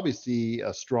we'll probably see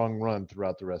a strong run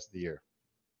throughout the rest of the year.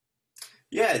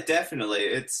 Yeah, definitely.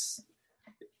 It's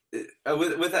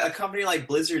with a company like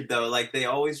Blizzard though, they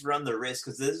always run the risk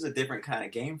because this is a different kind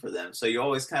of game for them. So you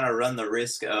always kind of run the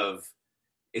risk of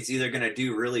it's either going to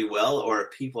do really well or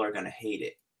people are going to hate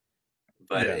it.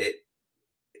 But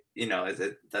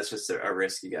that's just a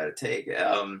risk you got to take.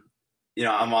 I'm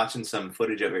watching some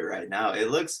footage of it right now. It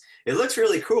looks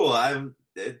really cool. I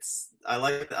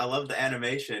love the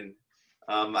animation.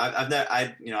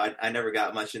 I never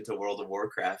got much into World of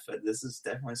Warcraft, but this is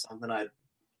definitely something I'd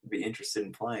be interested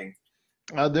in playing.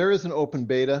 There is an open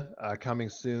beta coming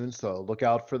soon, so look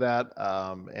out for that.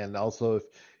 And also, if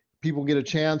people get a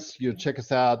chance, check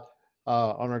us out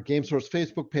on our GameSource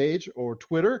Facebook page or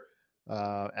Twitter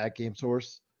at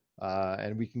GameSource.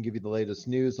 And we can give you the latest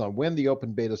news on when the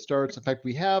open beta starts. In fact,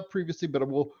 we have previously, but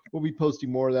we'll be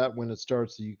posting more of that when it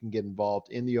starts so you can get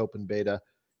involved in the open beta,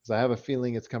 because I have a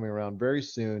feeling it's coming around very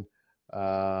soon,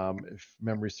 if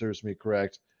memory serves me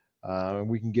correct. And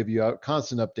we can give you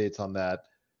constant updates on that,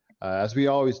 as we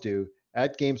always do,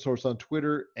 at GameSource on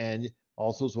Twitter and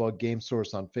also as well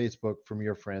GameSource on Facebook from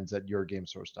your friends at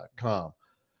yourgamesource.com.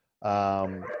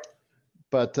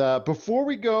 But before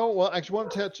we go, well, I actually want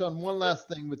to touch on one last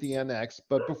thing with the NX.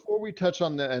 But before we touch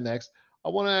on the NX, I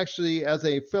want to actually, as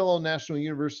a fellow National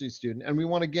University student, and we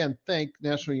want to again thank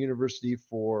National University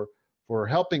for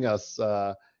helping us,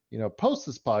 post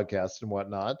this podcast and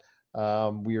whatnot.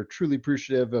 We are truly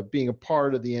appreciative of being a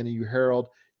part of the NU Herald.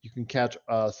 You can catch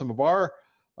some of our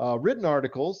written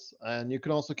articles, and you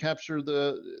can also catch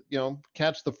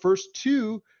the first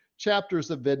 2 chapters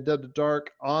of Vendetta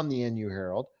Dark on the NU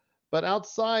Herald. But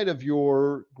outside of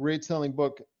your great selling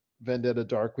book, Vendetta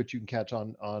Dark, which you can catch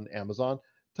on Amazon,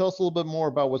 tell us a little bit more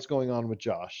about what's going on with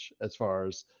Josh as far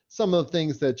as some of the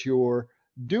things that you're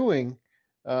doing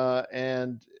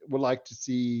and would like to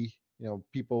see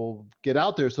people get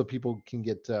out there so people can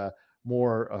get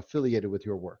more affiliated with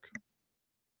your work.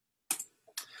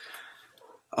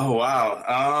 Oh,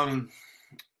 wow.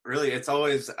 Really, I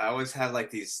always have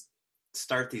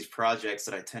start these projects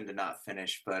that I tend to not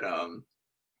finish, but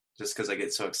just because I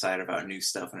get so excited about new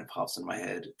stuff and it pops in my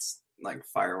head. It's like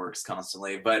fireworks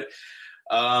constantly. But,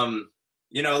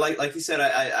 like you said,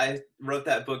 I wrote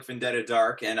that book, Vendetta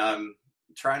Dark, and I'm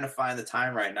trying to find the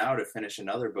time right now to finish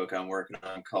another book I'm working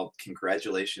on called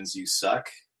Congratulations, You Suck.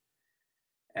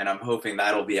 And I'm hoping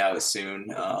that'll be out soon.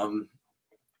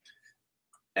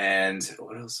 And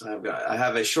what else have I got? I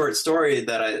have a short story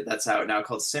that's out now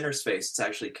called Center Space. It's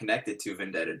actually connected to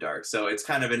Vendetta Dark, so it's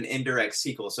kind of an indirect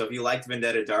sequel. So if you liked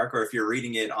Vendetta Dark, or if you're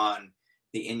reading it on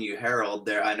the NU Herald,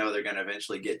 there I know they're going to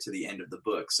eventually get to the end of the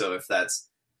book. So if that's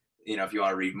if you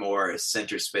want to read more,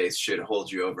 Center Space should hold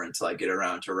you over until I get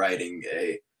around to writing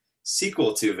a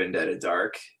sequel to Vendetta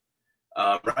Dark.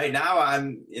 Right now,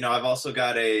 I've also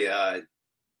got a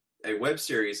web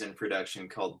series in production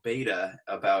called Beta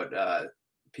about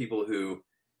people who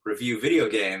review video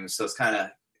games. So it's kind of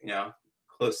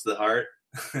close to the heart.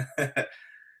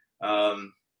 How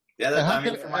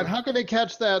can they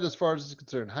catch that as far as it's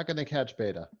concerned? How can they catch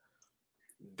Beta?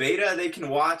 Beta, they can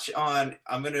watch on,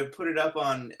 I'm going to put it up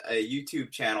on a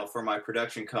YouTube channel for my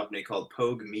production company called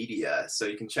Pogue Media. So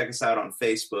you can check us out on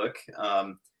Facebook.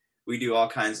 We do all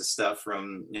kinds of stuff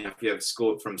from, if you have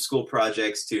from school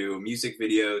projects to music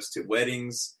videos to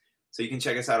weddings. So you can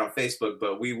check us out on Facebook,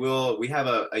 but we have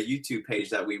a YouTube page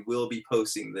that we will be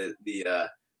posting the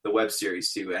web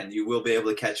series to, and you will be able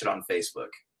to catch it on Facebook.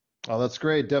 Oh, that's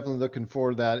great. Definitely looking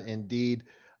forward to that indeed.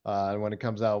 And when it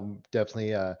comes out,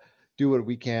 definitely do what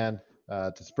we can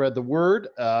to spread the word,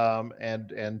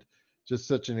 and just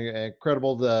such an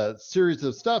incredible series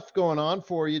of stuff going on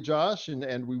for you, Josh,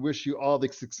 and we wish you all the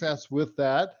success with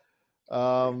that.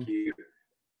 Thank you.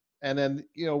 And then,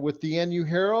 with the NU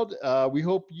Herald, we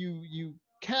hope you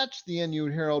catch the NU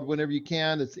Herald whenever you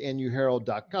can. It's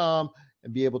nuherald.com,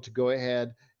 and be able to go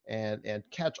ahead and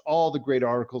catch all the great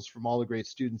articles from all the great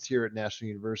students here at National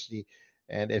University.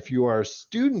 And if you are a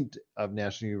student of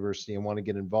National University and want to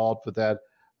get involved with that,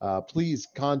 please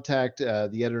contact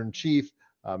the editor-in-chief,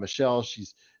 Michelle.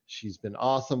 She's been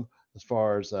awesome as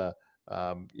far as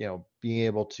being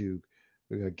able to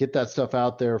get that stuff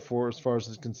out there for as far as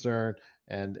it's concerned,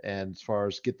 and as far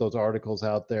as get those articles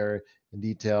out there in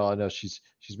detail. I know she's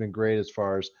been great as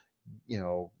far as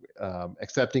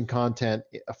accepting content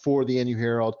for the NU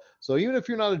Herald. So even if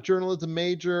you're not a journalism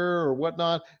major or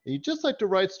whatnot, and you just like to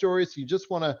write stories, you just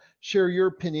want to share your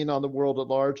opinion on the world at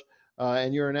large,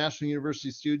 and you're a National University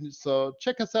student, so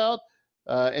check us out,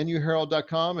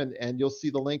 nuherald.com, and you'll see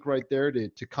the link right there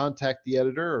to contact the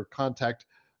editor or contact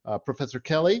Professor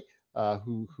Kelly,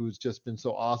 who's just been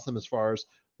so awesome as far as,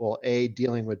 well,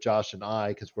 dealing with Josh and I,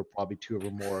 because we're probably two of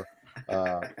our more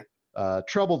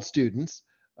troubled students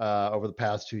over the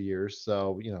past 2 years.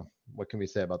 So, what can we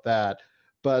say about that?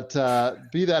 But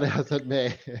be that as it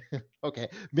may, okay,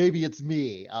 maybe it's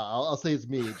me. I'll say it's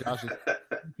me. Josh is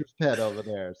pet over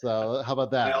there. So how about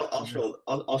that?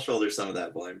 I'll shoulder some of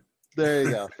that blame. There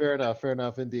you go. Fair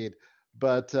enough indeed.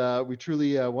 But we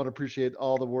truly want to appreciate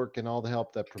all the work and all the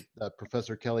help that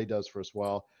Professor Kelly does for us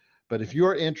well. But if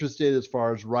you're interested as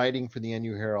far as writing for the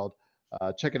NU Herald,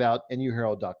 check it out,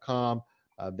 nuherald.com.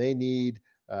 They need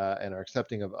and are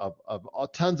accepting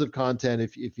of tons of content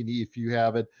if you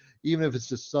have it, even if it's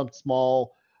just some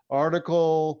small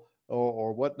article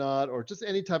or whatnot, or just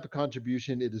any type of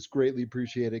contribution. It is greatly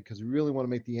appreciated, because we really want to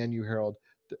make the NU Herald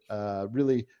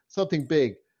really something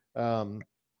big, to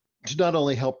not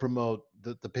only help promote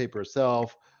the paper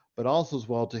itself, but also as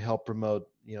well to help promote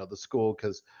the school.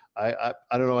 Because I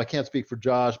don't know, I can't speak for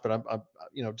Josh, but I'm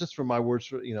just from my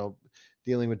words,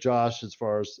 dealing with Josh as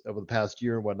far as over the past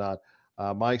year and whatnot,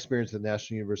 my experience at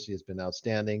National University has been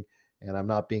outstanding, and I'm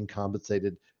not being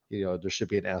compensated. There should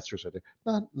be an asterisk right there.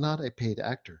 Not a paid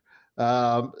actor,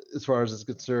 as far as it's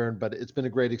concerned, but it's been a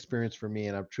great experience for me,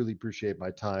 and I truly appreciate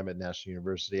my time at National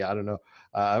University. I don't know,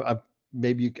 I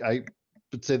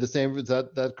would say the same. Is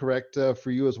that correct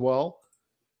for you as well?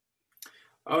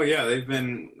 Oh yeah, they've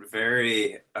been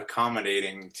very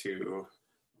accommodating to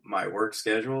my work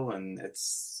schedule, and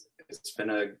it's been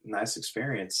a nice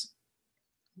experience.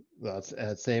 That's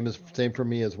same for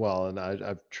me as well, and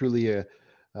I've truly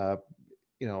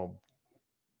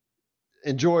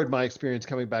enjoyed my experience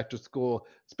coming back to school,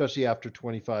 especially after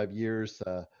 25 years.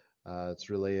 It's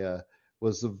really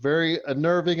was very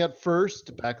unnerving at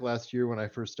first, back last year when I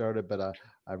first started, but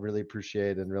I really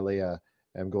appreciate and really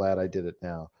am glad I did it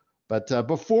now. But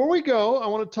before we go, I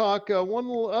want to talk one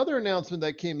little other announcement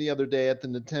that came the other day at the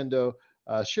Nintendo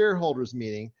shareholders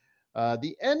meeting.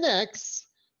 The NX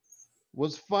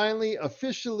was finally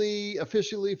officially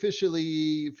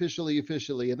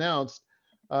announced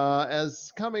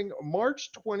as coming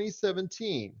March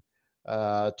 2017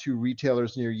 to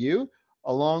retailers near you,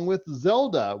 along with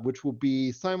Zelda, which will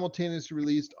be simultaneously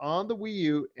released on the Wii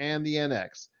U and the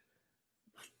NX.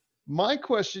 My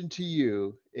question to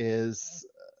you is,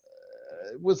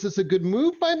 was this a good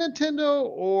move by Nintendo,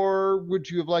 or would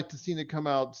you have liked to seen it come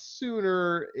out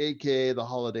sooner, aka the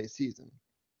holiday season?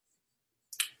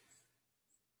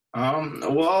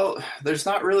 Well, there's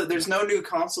no new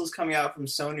consoles coming out from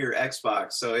Sony or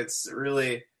Xbox, so it's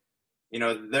really,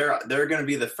 they're going to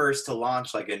be the first to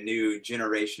launch like a new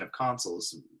generation of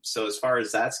consoles. So as far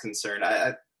as that's concerned,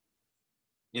 as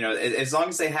long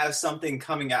as they have something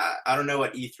coming out, I don't know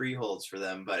what E3 holds for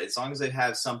them, but as long as they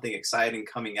have something exciting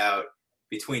coming out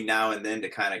between now and then to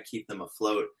kind of keep them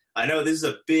afloat. I know this is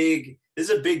a big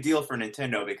deal for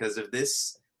Nintendo, because if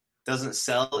this doesn't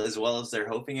sell as well as they're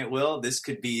hoping it will, this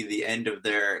could be the end of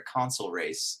their console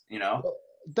race, you know? Well,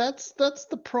 that's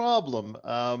the problem.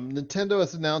 Nintendo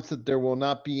has announced that there will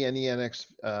not be any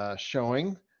NX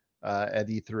showing at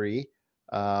E3.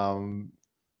 Um,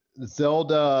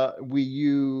 Zelda Wii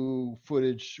U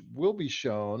footage will be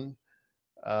shown,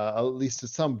 at least to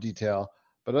some detail.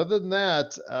 But other than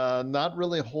that, not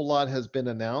really a whole lot has been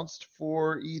announced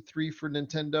for E3 for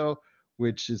Nintendo,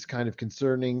 which is kind of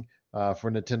concerning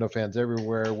for Nintendo fans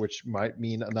everywhere, which might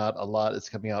mean not a lot is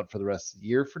coming out for the rest of the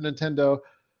year for Nintendo.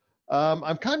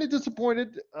 I'm kind of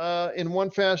disappointed in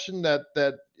one fashion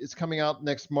that is coming out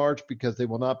next March, because they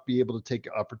will not be able to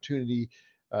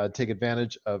take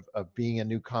advantage of being a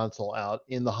new console out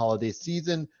in the holiday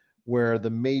season, where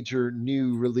the major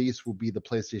new release will be the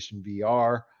PlayStation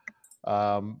VR.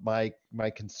 My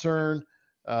concern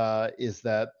is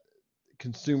that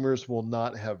consumers will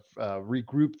not have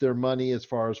regrouped their money as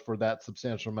far as for that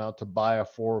substantial amount to buy a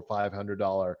 $400 or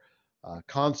 $500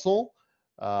 console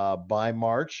by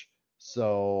March.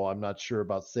 So I'm not sure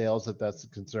about sales if that's a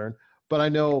concern. But I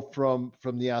know from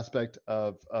the aspect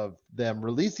of them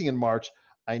releasing in March,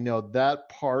 I know that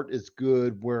part is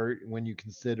good. Where when you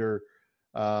consider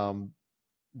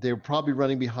they're probably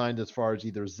running behind as far as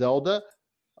either Zelda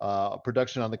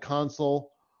production on the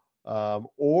console,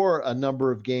 or a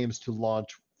number of games to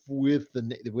launch with the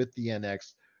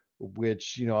NX,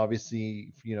 which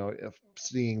obviously if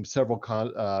seeing several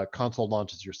console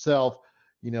launches yourself,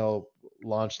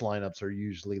 launch lineups are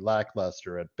usually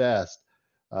lackluster at best.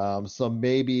 So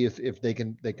maybe if they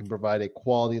can provide a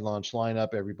quality launch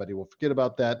lineup, everybody will forget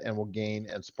about that and will gain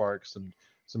and spark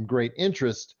some great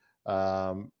interest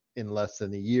in less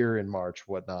than a year in March,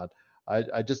 whatnot.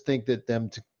 I just think that them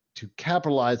to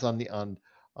capitalize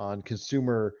on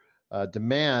consumer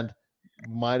demand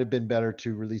might have been better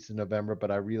to release in November, but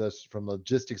I realize from a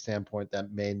logistics standpoint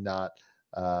that may not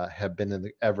have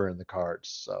been ever in the cards.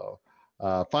 So,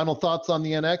 final thoughts on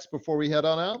the NX before we head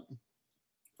on out?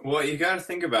 Well, you got to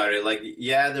think about it. Like,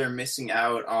 yeah, they're missing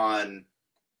out on,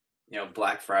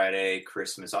 Black Friday,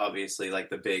 Christmas, obviously, like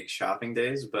the big shopping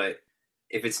days. But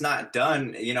if it's not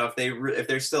done, if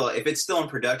it's still in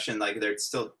production, like they're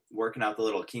still working out the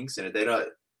little kinks in it. They don't,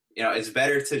 it's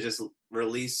better to just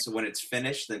release when it's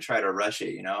finished than try to rush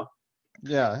it.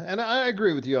 Yeah, and I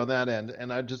agree with you on that end.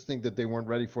 And I just think that they weren't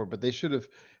ready for it, but they should have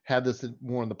had this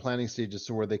more in the planning stages,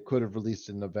 so where they could have released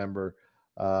in November,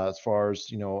 as far as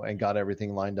and got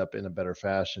everything lined up in a better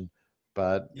fashion.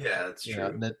 But yeah, that's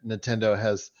true. Nintendo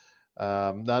has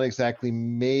not exactly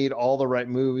made all the right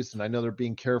moves, and I know they're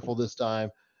being careful this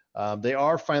time. They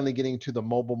are finally getting to the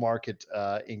mobile market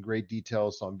in great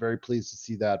detail, so I'm very pleased to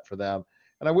see that for them.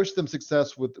 And I wish them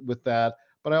success with that.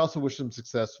 But I also wish them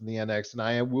success from the NX, and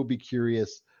I will be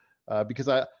curious because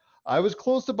I was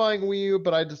close to buying Wii U,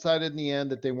 but I decided in the end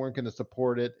that they weren't going to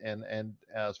support it, and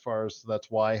as far as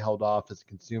that's why I held off as a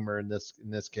consumer in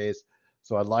this case.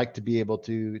 So I'd like to be able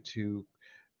to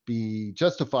be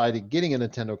justified in getting a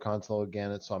Nintendo console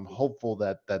again, and so I'm hopeful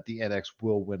that the NX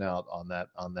will win out on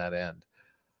that end.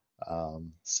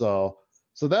 So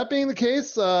that being the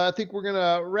case, I think we're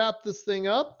gonna wrap this thing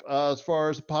up as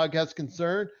far as the podcast is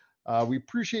concerned. We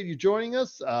appreciate you joining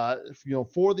us,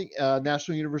 for the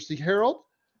National University Herald,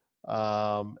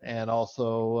 and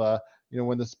also,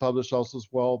 when this is published, also as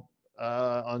well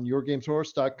on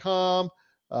yourgamesource.com.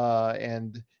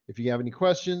 And if you have any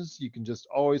questions, you can just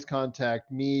always contact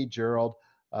me, Gerald,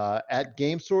 at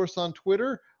GameSource on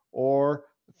Twitter, or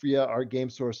via our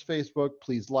GameSource Facebook.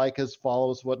 Please like us,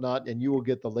 follow us, whatnot, and you will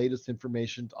get the latest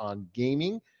information on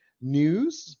gaming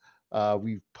news.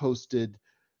 We've posted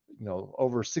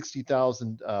over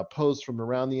 60,000 posts from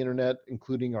around the internet,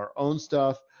 including our own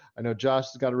stuff. I know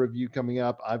Josh has got a review coming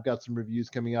up. I've got some reviews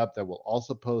coming up that we'll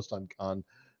also post on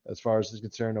as far as is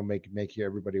concerned. I'll make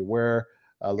everybody aware.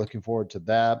 Looking forward to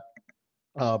that.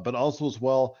 But also as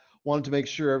well, wanted to make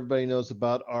sure everybody knows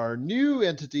about our new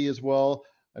entity as well.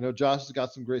 I know Josh has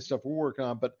got some great stuff we're working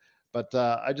on, but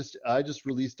I just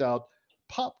released out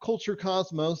Pop Culture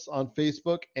Cosmos on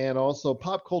Facebook, and also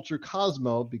Pop Culture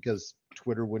Cosmo, because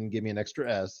Twitter wouldn't give me an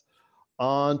extra S,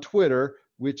 on Twitter,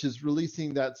 which is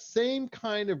releasing that same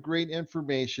kind of great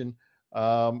information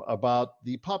about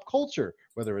the pop culture,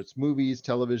 whether it's movies,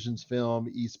 televisions, film,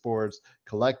 esports,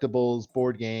 collectibles,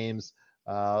 board games,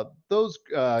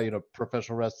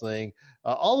 professional wrestling,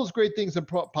 all those great things in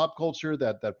pop culture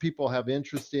that people have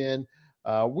interest in.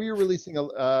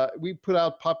 We put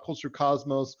out Pop Culture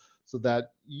Cosmos so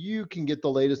that you can get the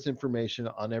latest information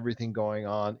on everything going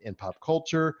on in pop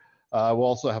culture. We'll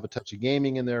also have a touch of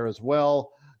gaming in there as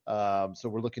well. So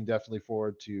we're looking definitely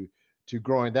forward to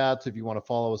growing that. So if you want to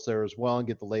follow us there as well and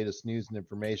get the latest news and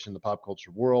information in the pop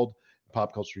culture world,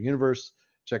 pop culture universe,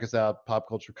 check us out, Pop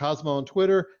Culture Cosmo on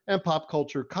Twitter and Pop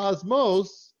Culture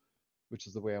Cosmos, which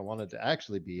is the way I wanted to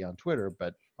actually be on Twitter,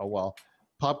 but oh well.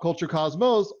 Pop Culture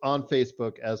Cosmos on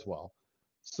Facebook as well.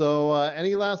 So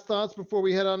any last thoughts before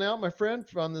we head on out, my friend,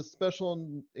 on this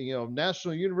special,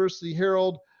 National University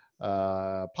Herald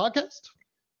podcast?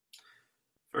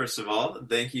 First of all,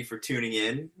 thank you for tuning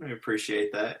in. I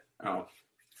appreciate that. Oh,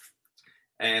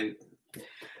 and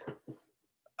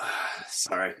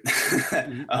sorry.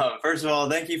 First of all,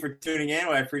 thank you for tuning in.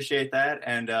 I appreciate that.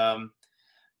 And,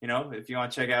 if you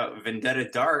want to check out Vendetta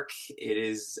Dark, it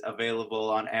is available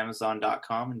on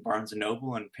Amazon.com and Barnes &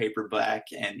 Noble and paperback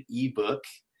and ebook.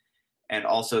 And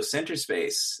also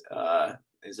Centerspace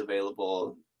is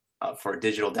available for a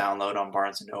digital download on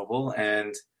Barnes & Noble.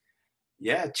 And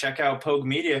yeah, check out Pogue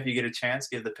Media if you get a chance.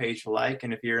 Give the page a like.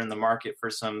 And if you're in the market for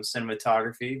some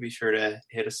cinematography, be sure to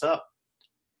hit us up.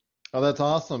 Oh, that's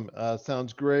awesome.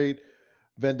 Sounds great.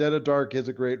 Vendetta Dark is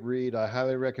a great read. I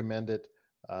highly recommend it.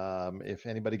 If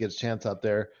anybody gets a chance out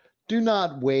there, do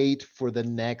not wait for the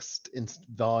next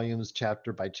volumes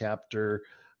chapter by chapter.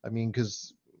 I mean,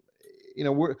 because,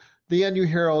 the NU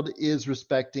Herald is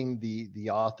respecting the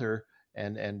author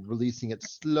and releasing it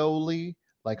slowly,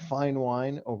 like fine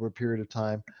wine, over a period of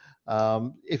time.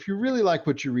 If you really like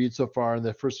what you read so far, and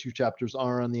the first few chapters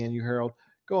are on the NU Herald,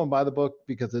 go and buy the book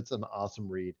because it's an awesome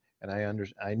read, and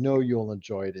I know you'll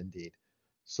enjoy it indeed.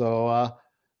 So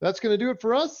that's going to do it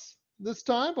for us this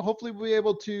time. Hopefully we'll be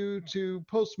able to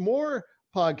post more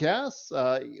podcasts,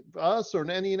 us or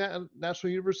any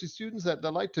National University students that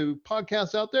like to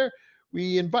podcast out there.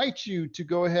 We invite you to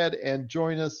go ahead and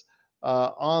join us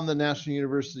on the National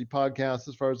University podcast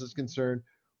as far as it's concerned.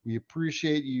 We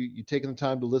appreciate you taking the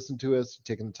time to listen to us,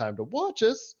 taking the time to watch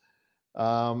us.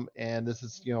 And this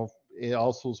is,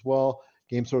 also as well,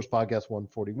 Game Source Podcast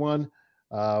 141,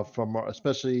 from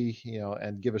especially,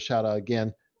 and give a shout out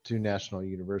again to National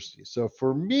University. So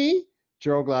for me,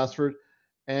 Gerald Glassford,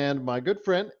 and my good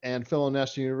friend and fellow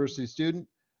National University student,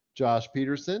 Josh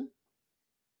Peterson.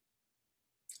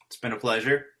 It's been a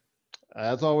pleasure.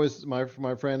 As always, my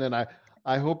friend, and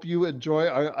I hope you enjoy.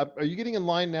 Are you getting in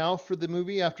line now for the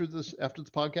movie after this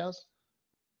podcast?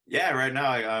 Yeah, right now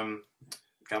I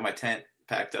got my tent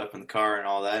packed up in the car and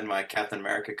all that, and my Captain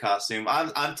America costume.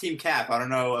 I'm Team Cap. I don't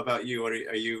know about you. What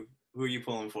are you? Who are you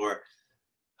pulling for?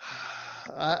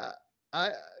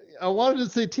 I wanted to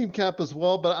say Team Cap as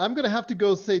well, but I'm going to have to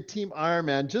go say Team Iron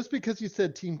Man just because you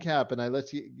said Team Cap, and I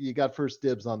let you got first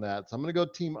dibs on that. So I'm going to go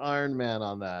Team Iron Man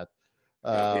on that.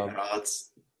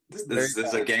 This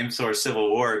is a Game Source Civil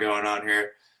War going on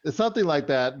here. It's something like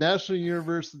that. National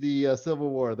University Civil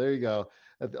War. There you go.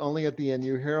 Only at the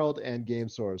NU Herald and Game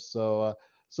Source. So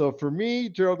for me,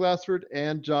 Gerald Glassford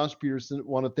and Josh Peterson,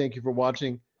 want to thank you for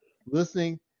watching,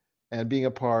 listening, and being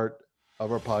a part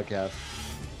of our podcast.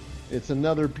 It's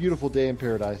another beautiful day in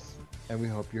paradise, and we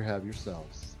hope you have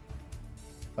yourselves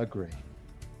a great